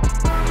day.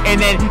 And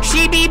then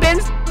she been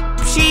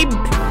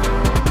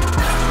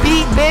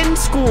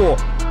school.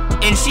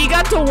 And she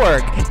got to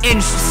work.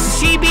 And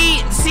she be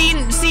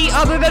see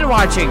other than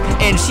watching.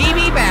 And she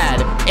be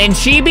bad. And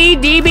she be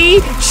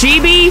DB.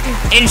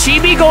 And she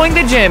be going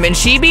to gym. And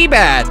she be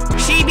bad.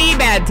 She be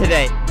bad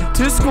today.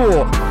 To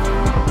school.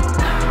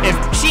 If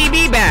she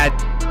be bad,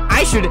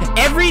 I should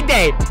every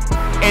day.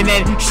 And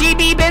then she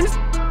been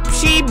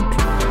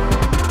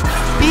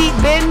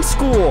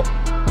school.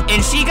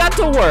 And she got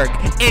to work.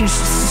 And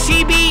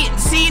she be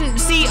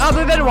see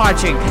other than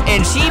watching.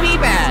 And she be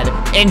bad.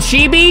 And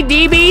she be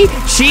DB.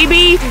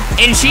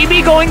 And she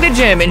be going to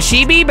gym. And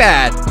she be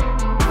bad.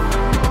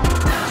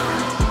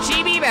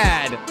 She be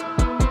bad.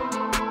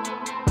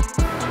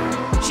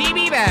 She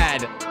be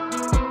bad.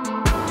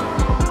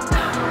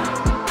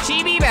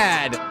 She be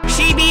bad.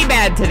 She be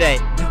bad today.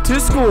 To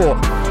school.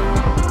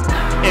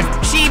 If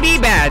she be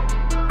bad,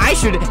 I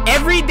should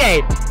every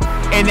day.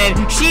 And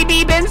then she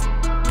been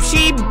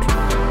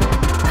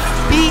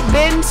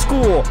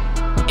school.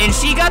 And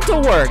she got to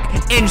work.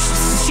 And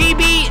she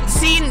be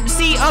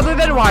see other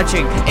than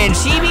watching. And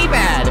she be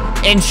bad.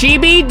 And she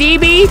be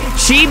DB.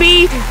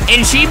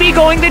 And she be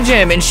going to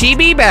gym. And she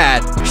be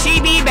bad.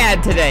 She be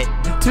bad today.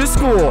 To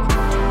school.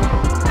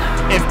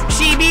 If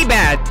she be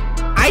bad,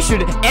 I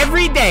should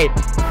every day.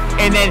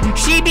 And then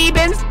she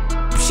been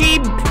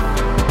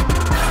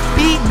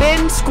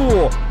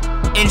school.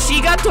 And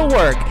she got to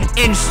work.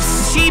 And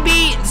she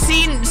be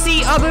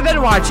see other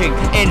than watching.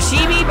 And she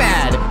be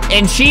bad.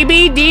 And she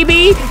be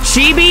DB.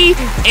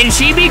 And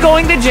she be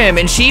going to gym.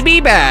 And she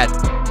be bad.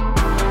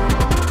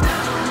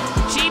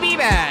 She be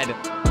bad.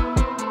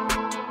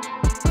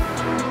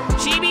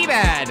 She be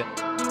bad.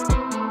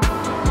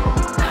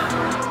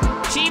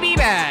 She be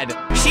bad.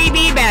 She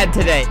be bad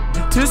today.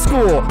 To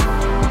school.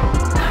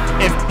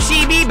 If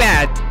she be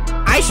bad,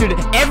 I should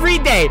every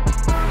day.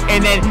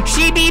 And then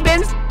she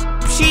been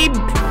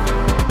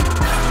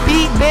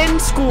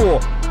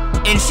school.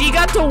 And she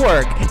got to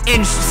work.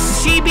 And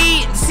she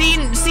be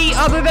see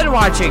other than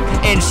watching.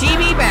 And she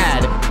be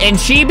bad. And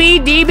she be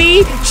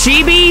DB.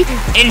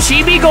 And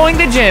she be going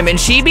to gym. And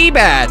she be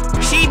bad.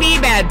 She be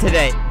bad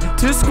today.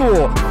 To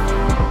school.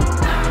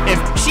 If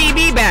she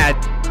be bad,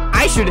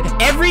 I should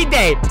every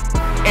day.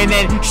 And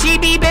then she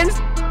been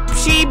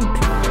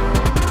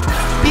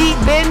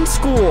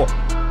school.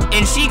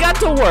 And she got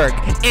to work.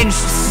 And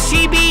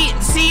she be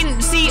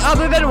see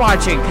other than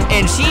watching.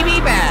 And she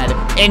be bad.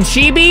 And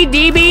she be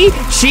DB.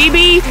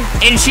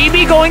 And she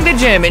be going to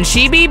gym. And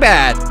she be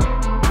bad.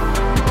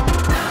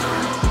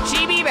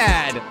 She be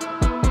bad.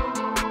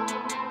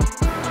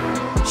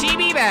 She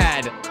be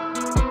bad.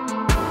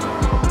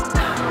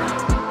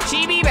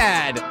 She be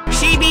bad.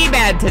 She be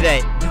bad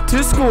today.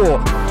 To school.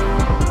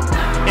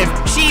 If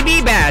she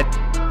be bad,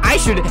 I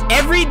should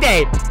every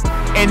day.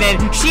 And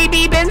then she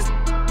been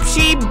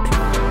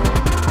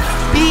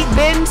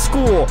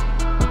school.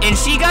 And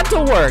she got to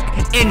work.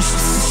 And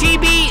she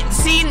be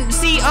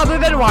see other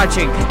than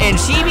watching. And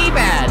she be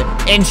bad.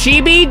 And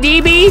she be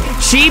DB.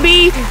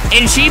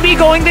 And she be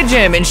going to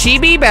gym. And she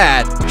be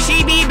bad.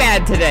 She be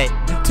bad today.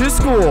 To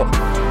school.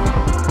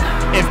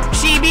 If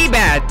she be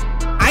bad,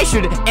 I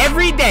should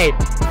every day.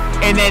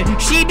 And then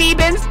she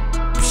been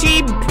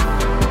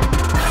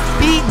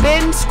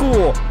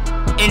school.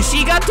 And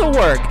she got to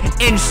work.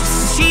 And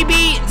she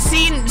be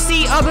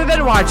see other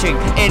than watching.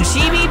 And she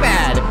be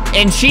bad.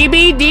 And she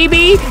be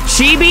DB.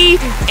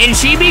 And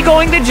she be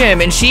going to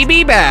gym. And she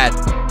be bad.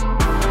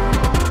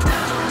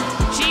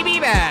 She be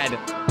bad.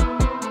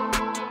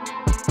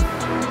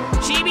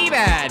 She be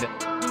bad.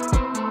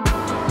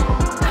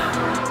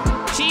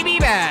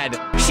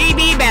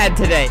 bad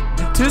today.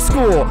 To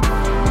school.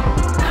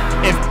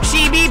 If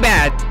she be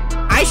bad,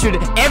 I should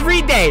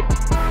every day.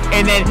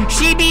 And then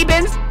she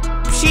been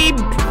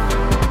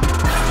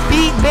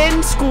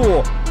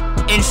school.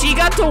 And she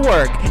got to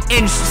work.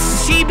 And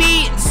she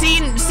be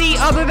see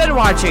other than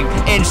watching.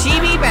 And she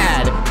be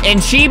bad.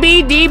 And she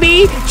be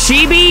DB.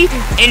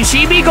 And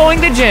she be going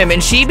to gym.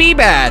 And she be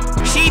bad.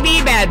 She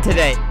be bad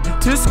today.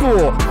 To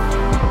school.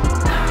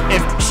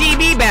 If she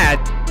be bad,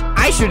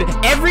 I should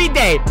every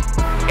day.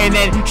 And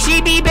then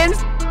she been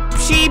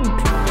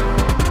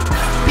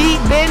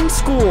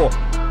school.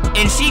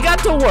 And she got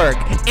to work.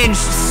 And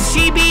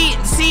she be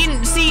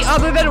see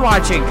other than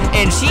watching.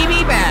 And she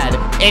be bad.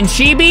 And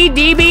she be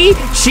DB.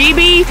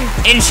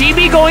 And she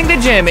be going to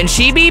gym. And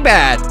she be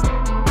bad.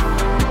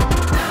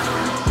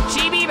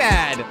 She be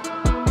bad.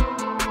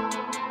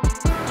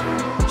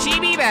 She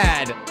be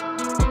bad.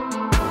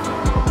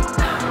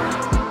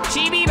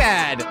 She be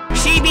bad.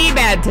 She be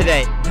bad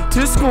today.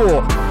 To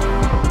school.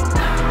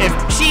 If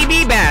she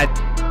be bad,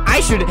 I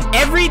should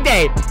every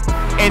day.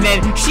 And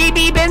then she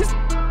been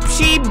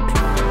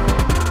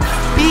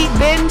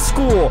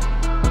school.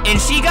 And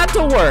she got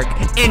to work.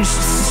 And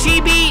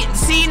she be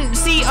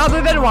see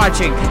other than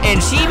watching.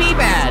 And she be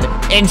bad.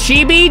 And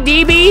she be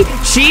DB.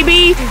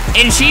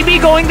 And she be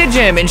going to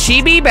gym. And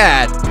she be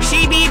bad.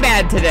 She be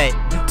bad today.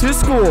 To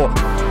school.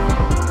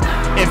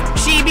 If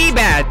she be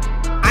bad,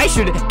 I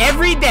should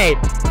every day.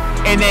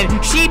 And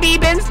then she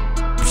been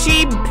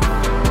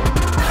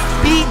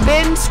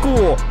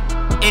school.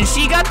 And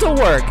she got to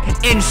work.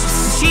 And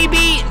she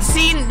be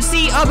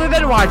see other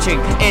than watching.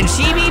 And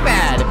she be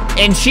bad.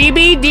 And she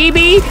be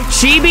DB.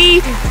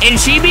 And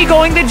she be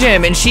going to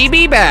gym. And she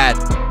be bad.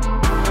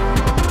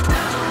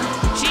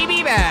 She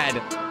be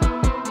bad.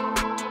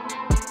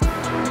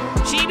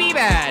 She be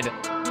bad.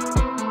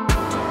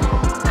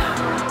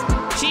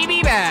 She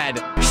be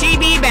bad. She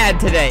be bad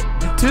today.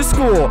 To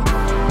school.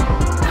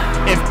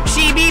 If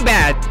she be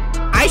bad,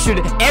 I should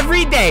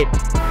every day.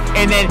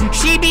 And then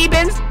she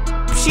been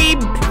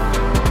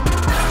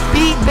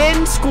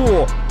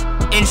school.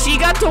 And she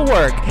got to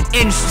work.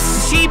 And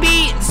she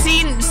be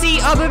see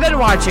other than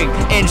watching.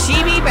 And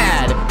she be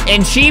bad.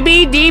 And she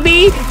be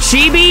DB.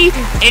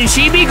 And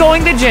she be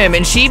going to gym.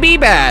 And she be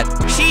bad.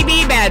 She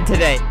be bad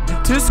today.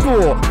 To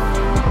school.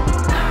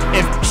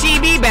 If she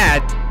be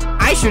bad,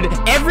 I should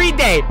every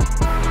day.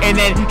 And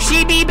then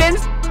she been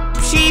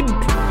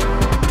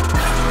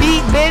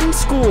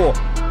school.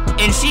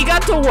 And she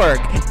got to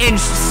work. And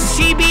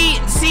she be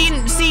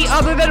see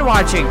other than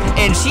watching.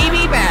 And she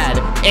be bad.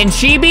 And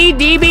she be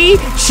DB.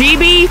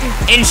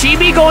 And she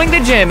be going to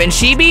gym. And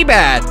she be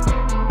bad.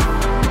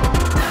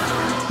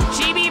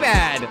 She be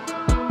bad.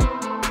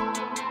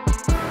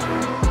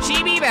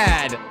 She be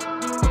bad.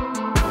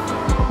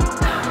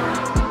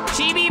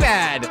 She be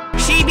bad.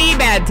 She be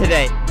bad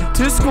today.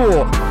 To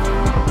school.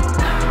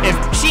 If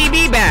she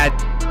be bad,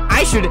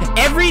 I should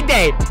every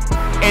day.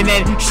 And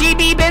then she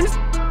been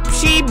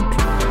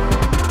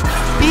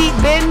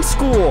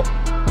school.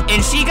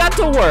 And she got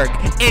to work.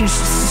 And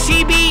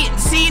she be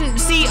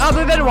see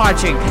other than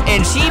watching.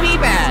 And she be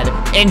bad.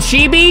 And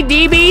she be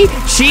DB.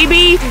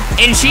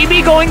 And she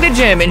be going to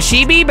gym. And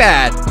she be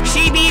bad.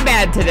 She be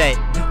bad today.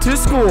 To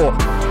school.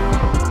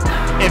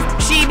 If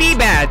she be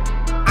bad,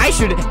 I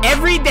should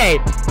every day.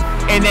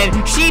 And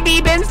then she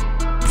been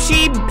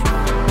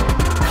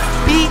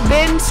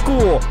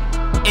school.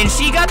 And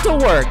she got to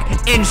work.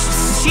 And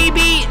she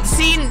be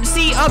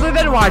see other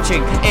than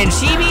watching. And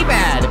she be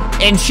bad.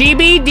 And she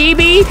be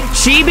DB.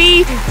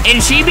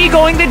 And she be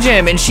going to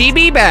gym. And she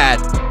be bad.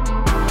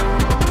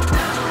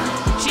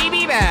 She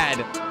be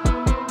bad.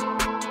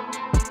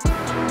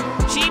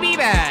 She be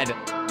bad.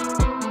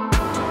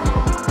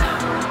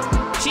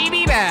 She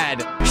be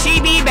bad. She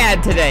be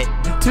bad today.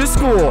 To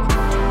school.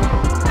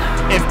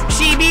 If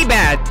she be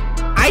bad,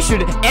 I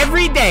should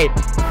every day.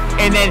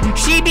 And then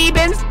she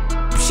been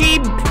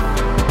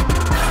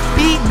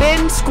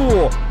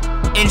school.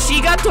 And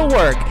she got to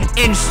work.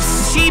 And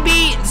she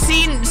be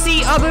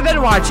see other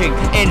than watching.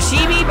 And she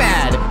be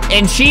bad.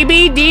 And she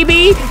be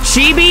DB.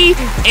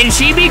 And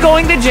she be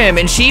going to gym.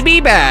 And she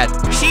be bad.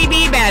 She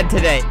be bad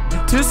today.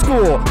 To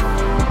school.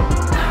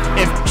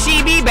 If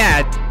she be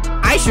bad,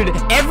 I should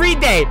every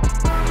day.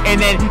 And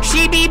then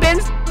she been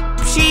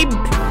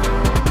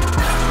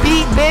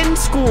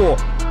school.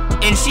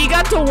 And she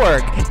got to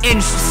work.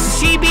 And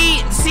she be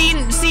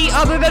see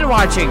other than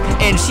watching.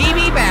 And she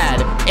be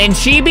bad. And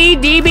she be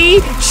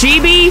DB.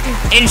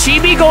 And she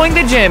be going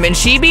to gym. And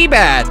she be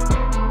bad.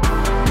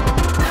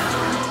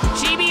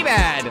 She be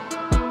bad.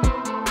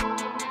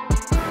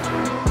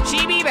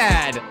 She be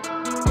bad.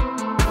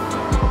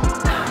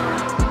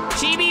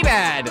 She be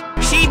bad.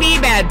 She be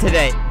bad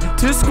today.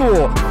 To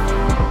school.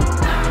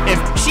 If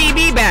she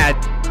be bad,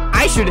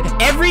 I should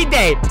every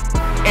day.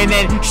 And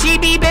then she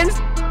been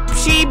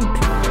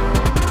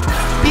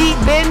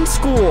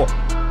school.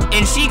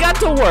 And she got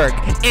to work.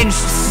 And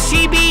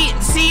she be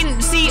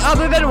see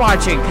other than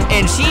watching.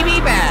 And she be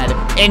bad.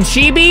 And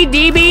she be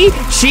DB.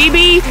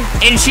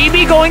 And she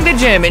be going to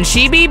gym. And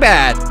she be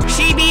bad.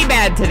 She be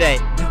bad today.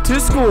 To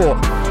school.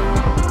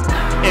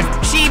 If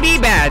she be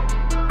bad.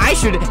 I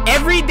should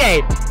every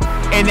day.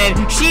 And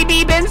then she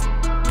been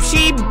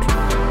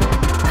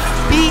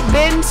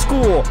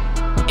school.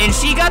 And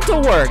she got to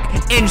work.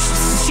 And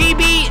she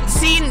be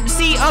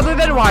see other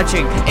than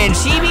watching. And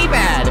she be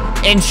bad.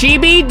 And she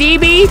be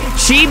DB.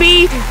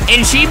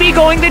 And she be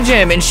going to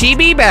gym. And she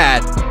be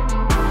bad.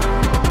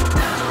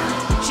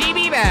 She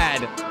be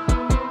bad.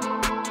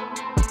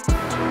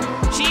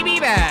 She be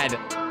bad.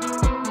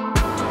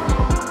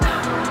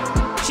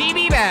 She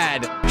be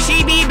bad.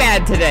 She be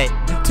bad today.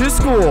 To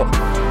school.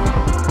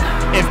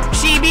 If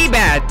she be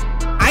bad,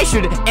 I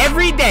should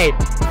every day.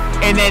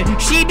 And then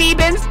she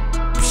been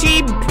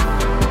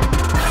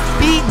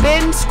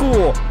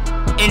school.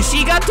 And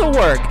she got to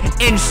work.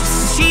 And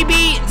she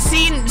be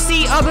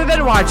see other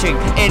than watching.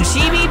 And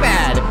she be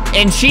bad.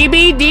 And she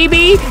be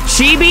DB.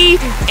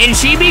 And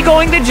she be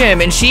going to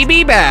gym. And she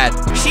be bad.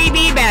 She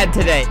be bad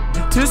today.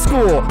 To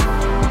school.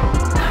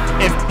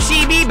 If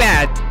she be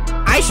bad,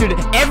 I should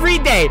every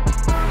day.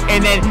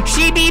 And then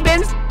she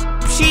been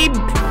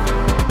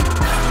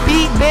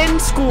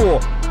school.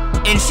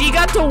 And she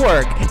got to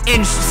work.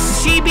 And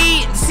she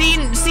be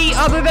see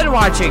other than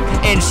watching.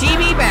 And she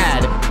be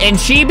bad. And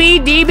she be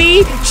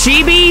DB.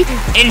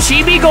 And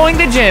she be going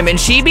to gym. And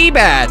she be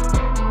bad.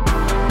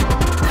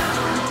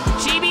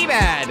 She be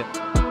bad.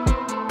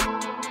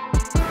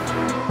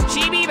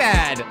 She be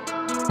bad.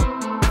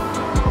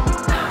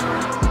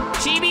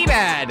 She be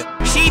bad.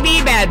 She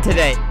be bad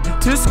today.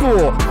 To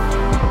school.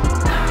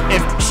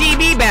 If she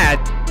be bad,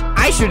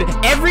 I should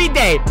every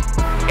day.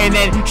 And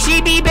then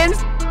she been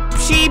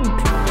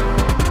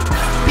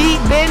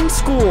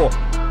school.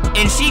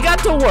 And she got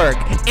to work.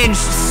 And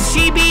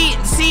she be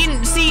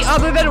see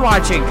other than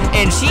watching.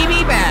 And she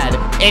be bad.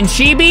 And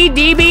she be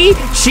DB.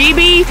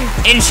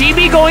 And she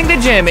be going to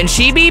gym. And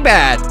she be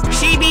bad.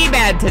 She be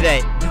bad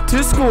today.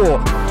 To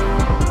school.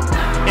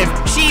 If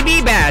she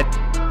be bad,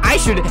 I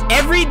should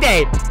every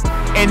day.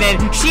 And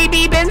then she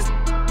been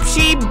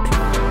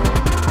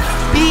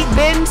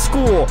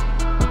school.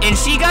 And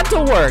she got to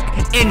work.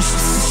 And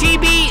she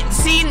be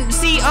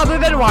see other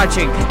than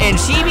watching. And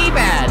she be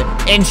bad.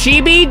 And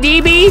she be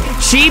DB.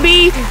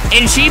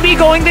 And she be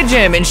going to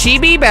gym. And she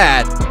be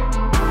bad.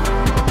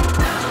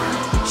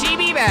 She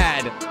be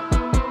bad.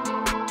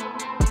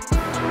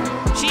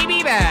 She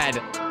be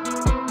bad.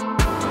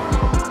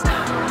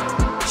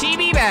 She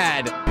be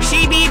bad.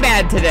 She be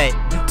bad today.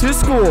 To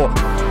school.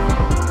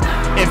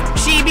 If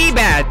she be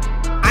bad,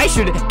 I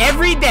should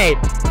every day.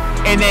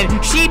 And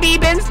then she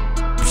been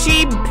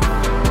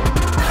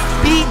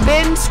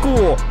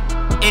school.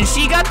 And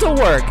she got to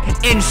work.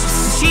 And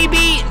she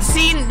be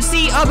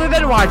see other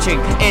than watching.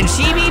 And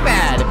she be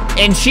bad.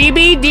 And she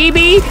be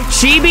DB.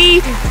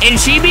 And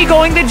she be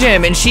going to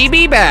gym. And she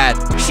be bad.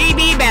 She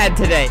be bad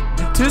today.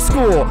 To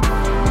school.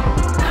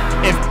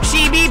 If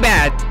she be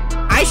bad,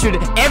 I should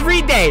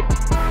every day.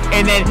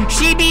 And then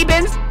she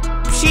been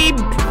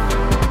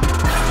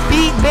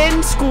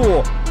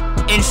school.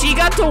 And she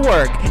got to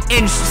work.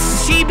 And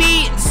she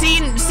be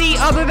see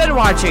other than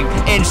watching.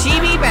 And she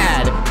be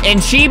bad.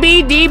 And she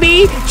be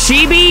DB.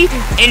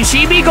 And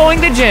she be going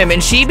to gym.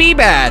 And she be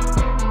bad.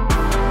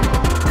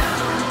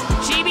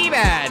 She be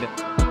bad.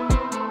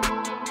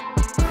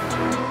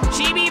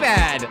 She be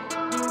bad.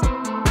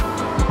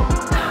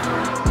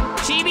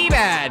 She be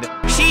bad.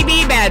 She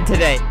be bad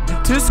today.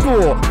 To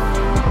school.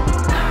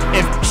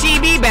 If she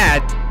be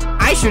bad,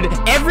 I should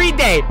every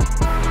day.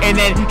 And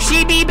then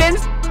she been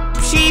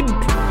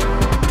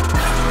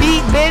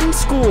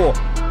school.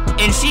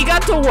 And she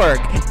got to work.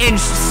 And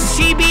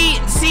she be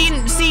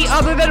see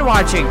other than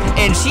watching.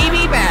 And she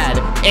be bad.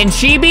 And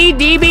she be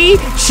DB.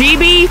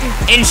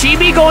 And she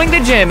be going to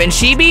gym. And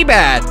she be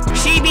bad.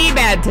 She be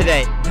bad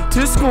today.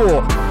 To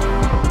school.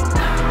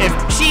 If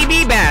she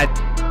be bad,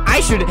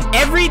 I should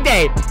every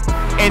day.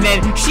 And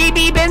then she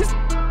been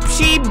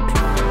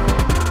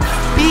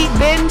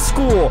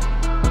school.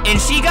 And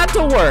she got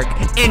to work.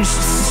 And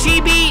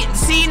she be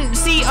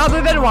see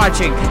other than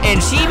watching.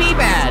 And she be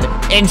bad.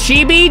 And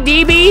she be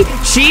DB.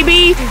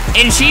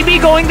 And she be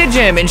going to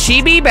gym. And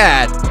she be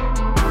bad.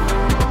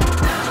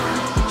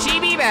 She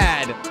be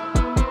bad.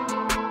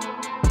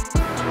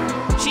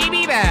 She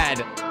be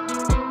bad.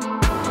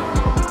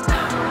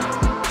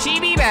 She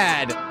be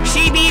bad.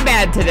 She be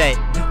bad today.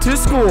 To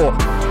school.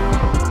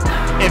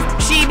 If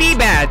she be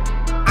bad,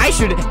 I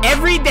should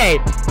every day.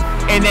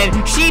 And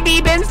then she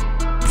been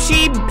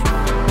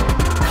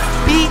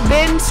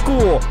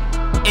school.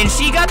 And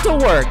she got to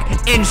work.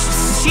 And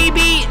she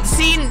be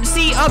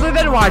see other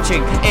than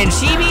watching. And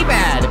she be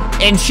bad.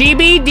 And she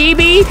be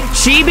DB.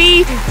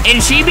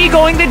 And she be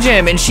going to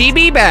gym. And she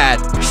be bad.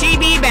 She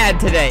be bad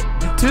today.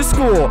 To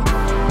school.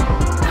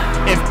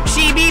 If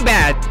she be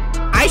bad,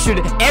 I should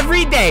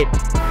every day.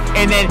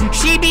 And then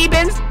she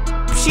been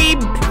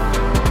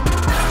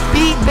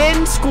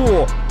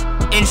school.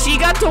 And she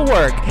got to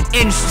work.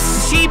 And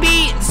she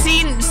be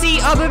see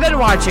other than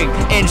watching.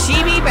 And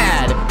she be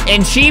bad.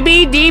 And she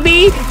be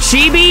DB.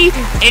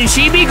 And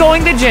she be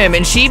going to gym.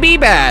 And she be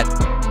bad.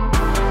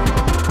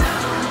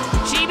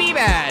 She be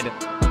bad.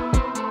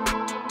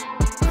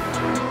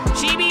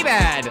 She be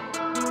bad.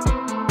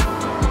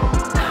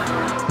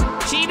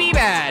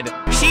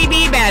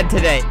 bad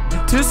today.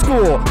 To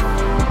school.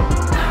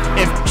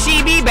 If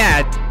she be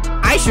bad,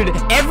 I should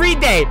every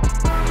day.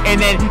 And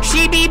then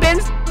she been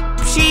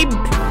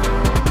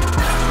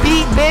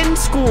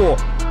school.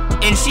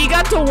 And she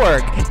got to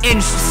work.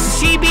 And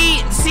she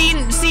be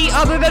see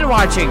other than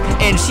watching.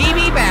 And she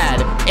be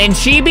bad. And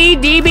she be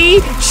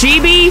DB.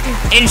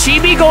 And she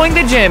be going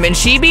to gym. And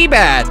she be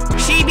bad.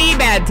 She be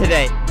bad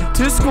today.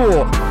 To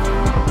school.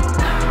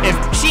 If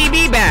she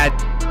be bad,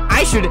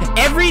 I should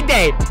every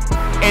day.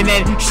 And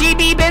then she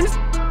been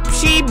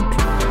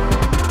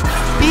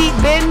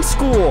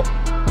school.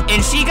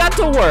 And she got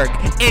to work.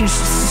 And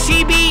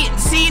she be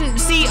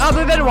see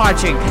other than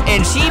watching.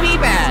 And she be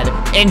bad.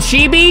 And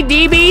she be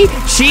DB.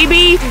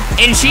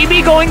 And she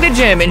be going to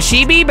gym. And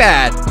she be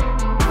bad.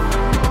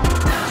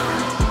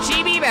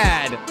 She be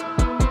bad.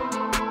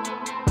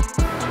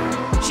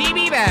 She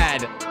be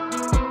bad.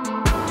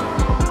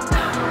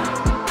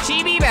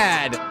 She be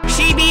bad.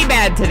 She be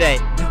bad today.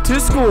 To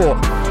school.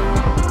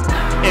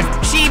 If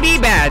she be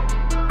bad,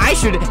 I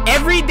should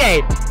every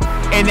day.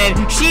 And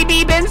then she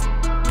been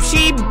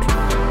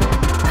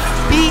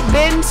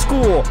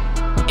school.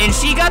 And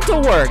she got to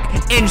work.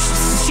 And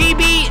she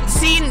be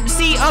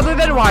see other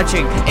than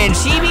watching. And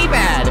she be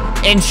bad.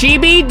 And she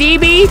be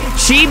DB.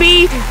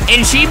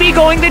 And she be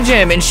going to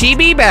gym. And she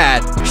be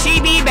bad. She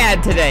be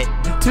bad today.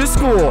 To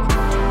school.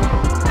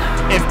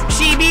 If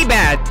she be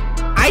bad,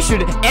 I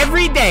should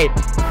every day.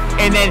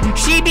 And then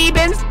she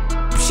been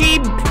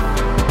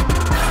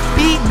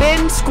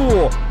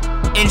school.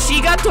 And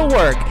she got to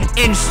work.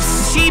 And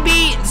she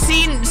be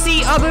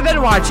see other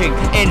than watching.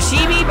 And she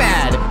be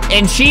bad.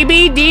 And she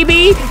be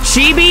DB.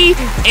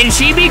 And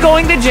she be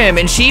going to gym.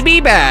 And she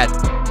be bad.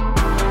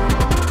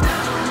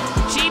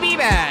 She be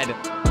bad.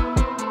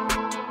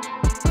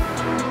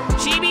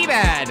 She be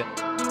bad.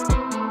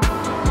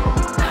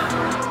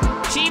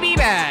 She be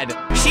bad.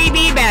 She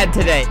be bad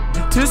today.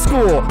 To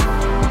school.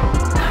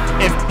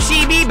 If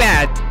she be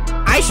bad,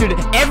 I should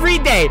every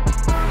day.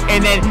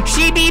 And then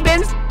she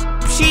been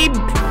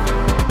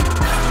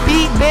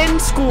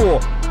school.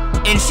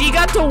 And she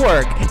got to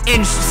work.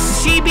 And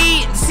she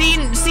be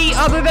see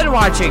other than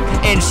watching.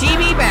 And she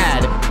be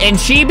bad. And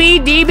she be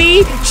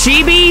DB.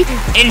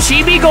 And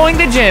she be going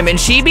to gym. And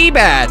she be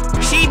bad.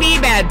 She be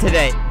bad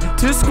today.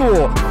 To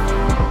school.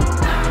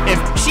 If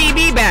she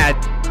be bad,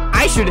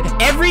 I should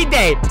every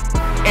day.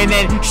 And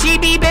then she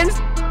been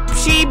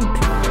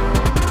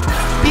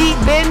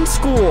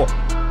school.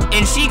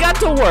 And she got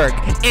to work.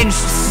 And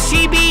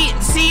she be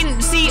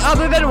see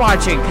other than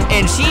watching.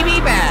 And she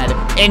be bad.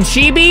 And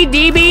she be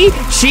DB.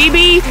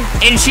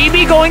 And she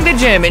be going to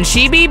gym. And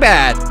she be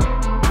bad.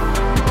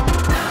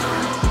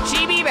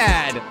 She be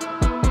bad.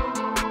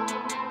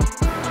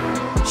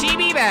 She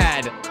be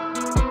bad.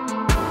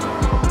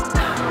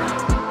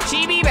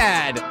 She be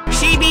bad.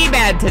 She be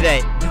bad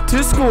today.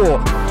 To school.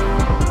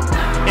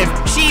 If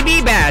she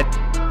be bad,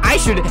 I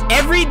should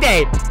every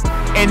day.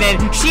 And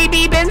then she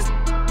been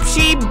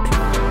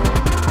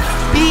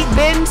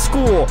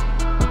school.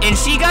 And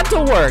she got to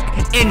work.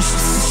 And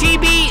she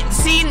be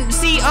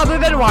see other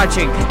than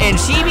watching. And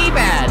she be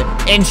bad.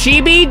 And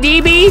she be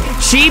DB.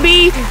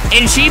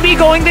 And she be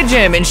going to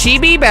gym. And she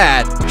be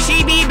bad.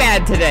 She be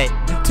bad today.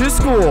 To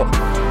school.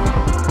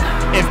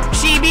 If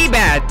she be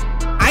bad,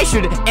 I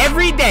should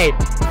every day.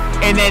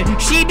 And then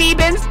she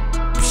been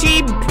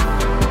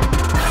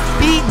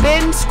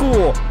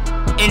school.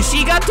 And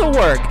she got to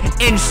work.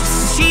 And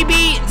she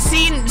be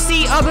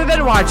see other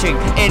than watching.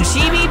 And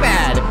she be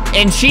bad.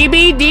 And she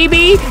be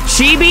DB.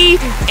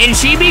 And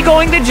she be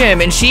going to gym.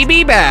 And she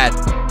be bad.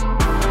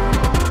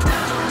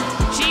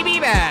 She be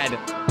bad.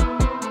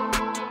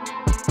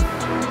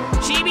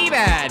 She be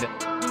bad.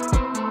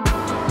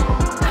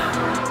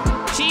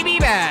 She be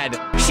bad.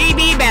 She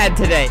be bad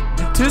today.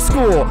 To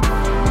school.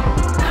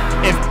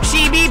 If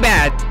she be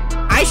bad,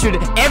 I should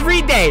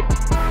every day.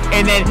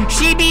 And then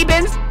she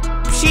been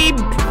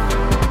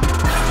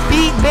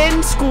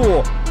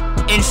school.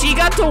 And she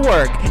got to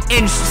work.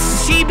 And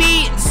she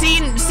be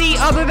see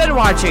other than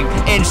watching.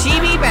 And she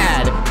be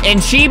bad.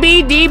 And she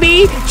be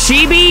DB.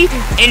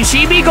 And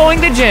she be going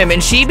to gym.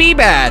 And she be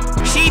bad.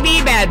 She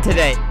be bad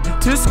today.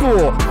 To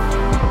school.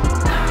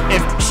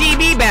 If she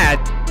be bad,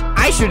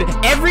 I should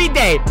every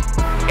day.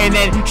 And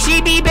then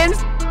she been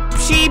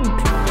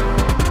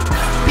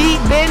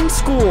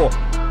school.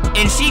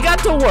 And she got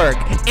to work.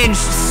 And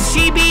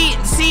she be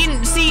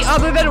see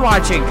other than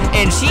watching.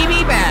 And she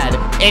be bad.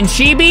 And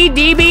she be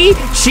DB.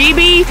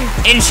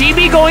 And she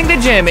be going to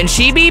gym. And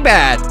she be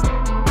bad.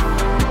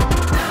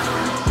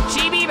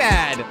 She be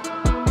bad.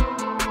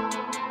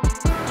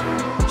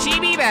 She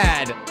be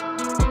bad.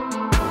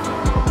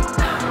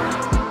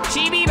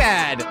 She be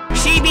bad.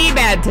 She be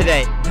bad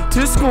today.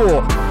 To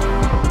school.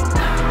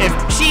 If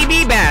she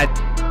be bad,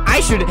 I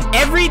should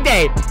every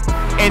day.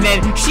 And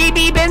then she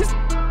been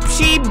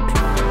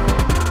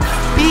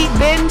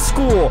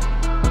school.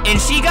 And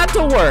she got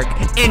to work.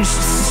 And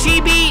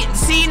she be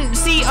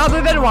see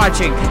other than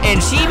watching.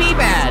 And she be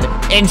bad.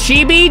 And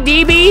she be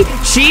DB.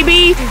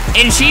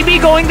 And she be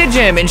going to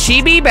gym. And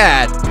she be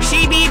bad.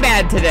 She be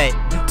bad today.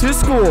 To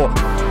school.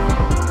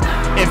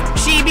 If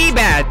she be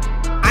bad,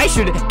 I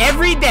should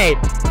every day.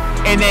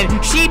 And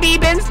then she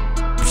been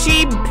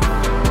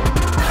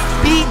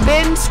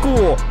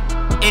school.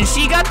 And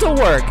she got to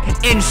work.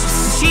 And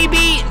she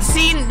be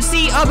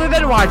see other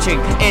than watching.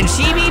 And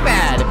she be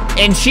bad.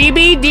 And she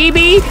be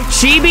DB.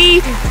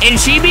 And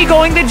she be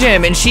going to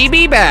gym. And she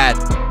be bad.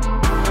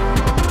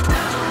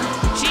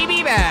 She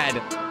be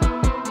bad.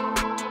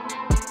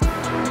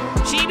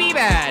 She be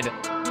bad.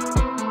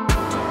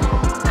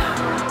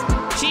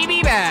 She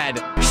be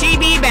bad. She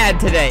be bad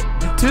today.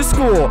 To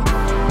school.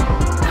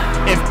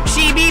 If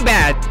she be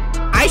bad,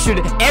 I should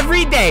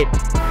every day.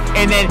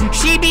 And then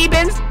she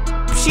been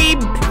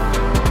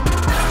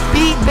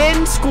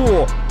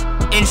school.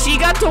 And she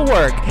got to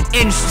work.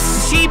 And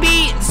she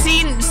be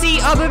see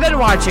other than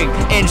watching.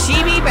 And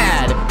she be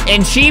bad.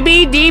 And she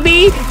be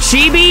DB.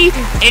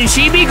 And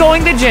she be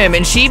going to gym.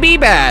 And she be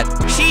bad.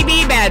 She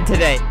be bad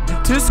today.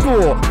 To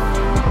school.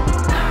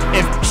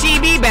 If she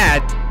be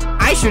bad,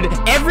 I should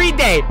every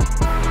day.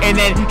 And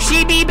then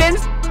she been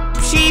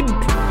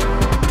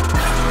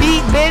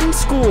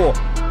school.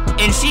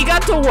 And she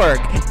got to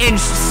work. And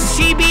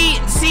she be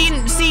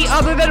see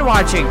other than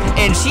watching.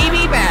 And she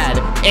be bad.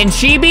 And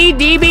she be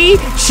DB.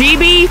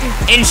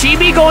 And she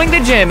be going to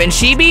gym. And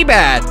she be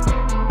bad.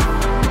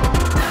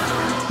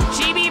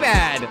 She be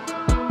bad.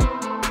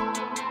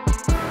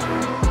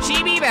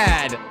 She be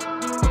bad.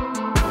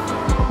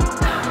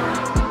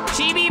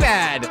 She be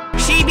bad.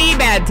 She be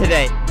bad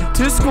today.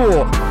 To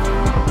school.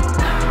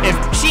 If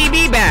she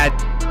be bad,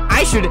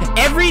 I should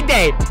every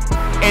day.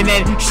 And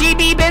then she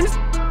been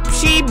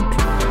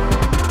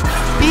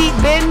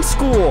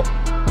school.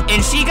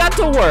 And she got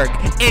to work.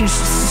 And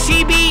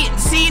she be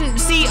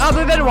see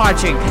other than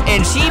watching.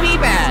 And she be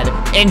bad.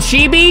 And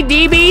she be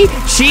DB.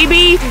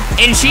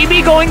 And she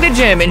be going to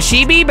gym. And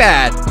she be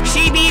bad.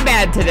 She be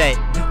bad today.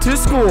 To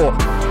school.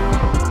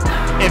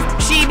 If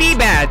she be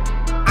bad,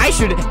 I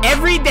should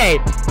every day.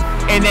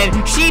 And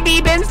then she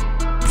been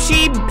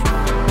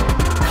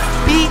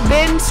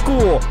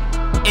school.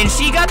 And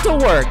she got to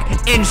work.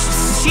 And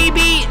she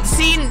be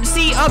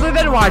see other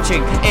than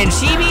watching. And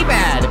she be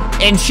bad.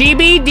 And she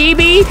be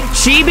DB.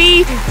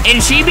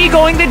 And she be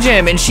going to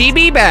gym. And she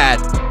be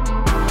bad.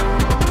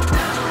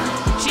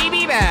 She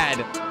be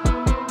bad.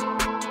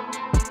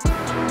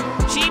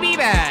 She be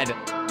bad.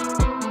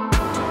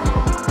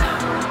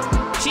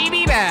 She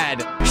be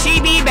bad. She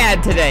be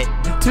bad today.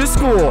 To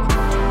school.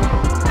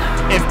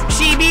 If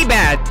she be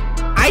bad,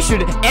 I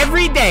should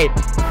every day.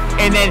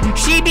 And then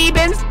she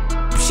been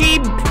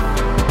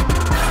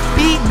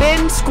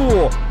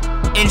school.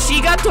 And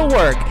she got to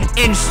work.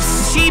 And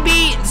she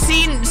be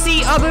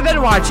see other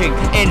than watching.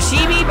 And she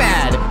be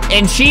bad.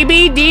 And she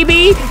be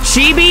DB.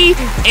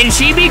 And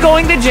she be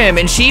going to gym.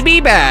 And she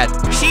be bad.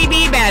 She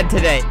be bad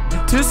today.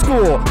 To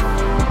school.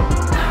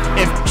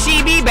 If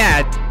she be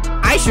bad,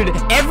 I should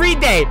every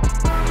day.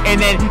 And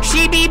then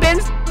she been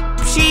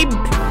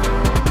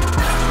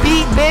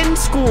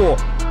school.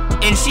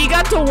 And she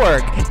got to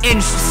work.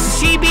 And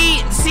she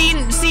be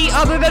see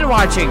other than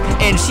watching.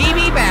 And she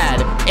be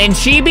bad. And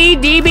she be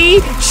DB.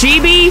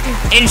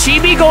 And she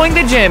be going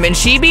to gym. And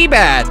she be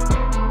bad.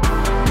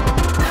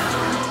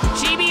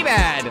 She be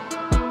bad.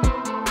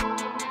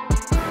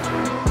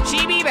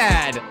 She be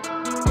bad.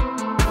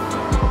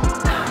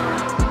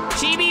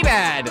 She be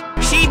bad.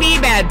 She be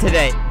bad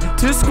today.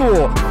 To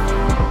school.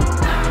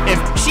 If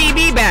she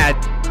be bad,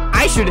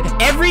 I should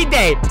every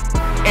day.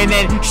 And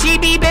then she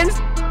been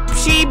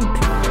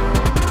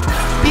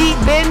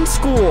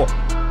school.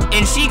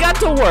 And she got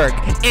to work.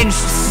 And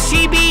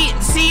she be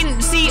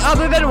see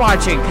other than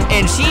watching.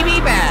 And she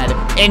be bad.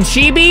 And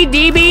she be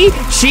DB.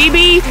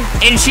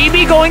 And she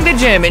be going to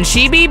gym. And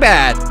she be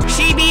bad.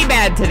 She be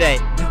bad today.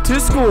 To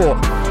school.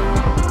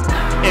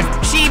 If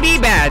she be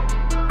bad,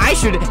 I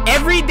should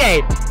every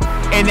day.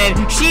 And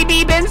then she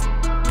been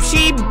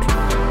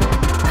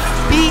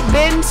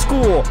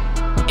school.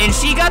 And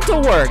she got to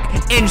work.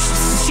 And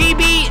she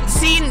be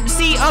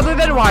see other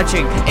than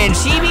watching. And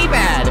she be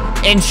bad.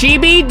 And she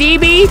be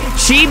DB.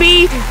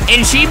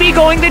 And she be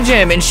going to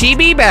gym. And she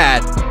be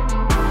bad.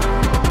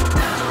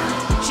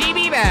 She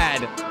be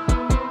bad.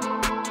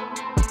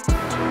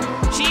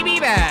 She be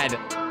bad.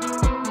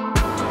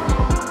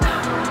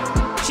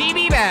 She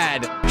be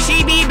bad.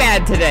 She be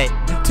bad today.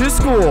 To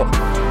school.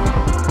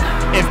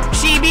 If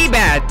she be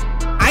bad,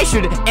 I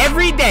should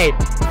every day.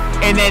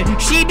 And then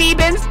she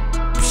been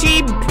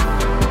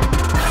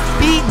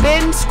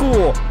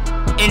school.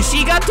 And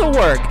she got to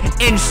work.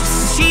 And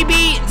she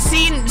be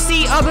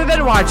see other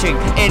than watching.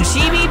 And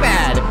she be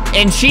bad.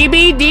 And she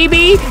be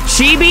DB.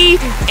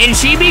 And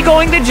she be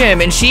going to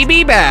gym. And she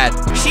be bad.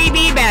 She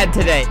be bad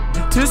today.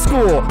 To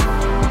school.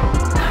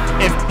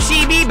 If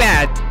she be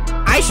bad,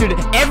 I should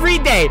every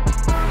day.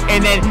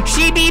 And then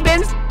she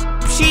been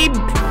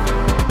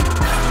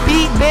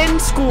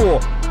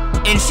school.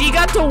 And she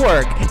got to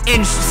work.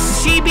 And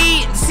she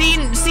be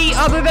see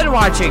other than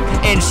watching.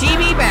 And she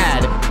be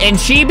bad. And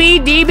she be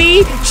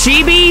DB.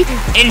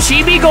 And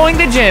she be going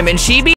to gym. And she be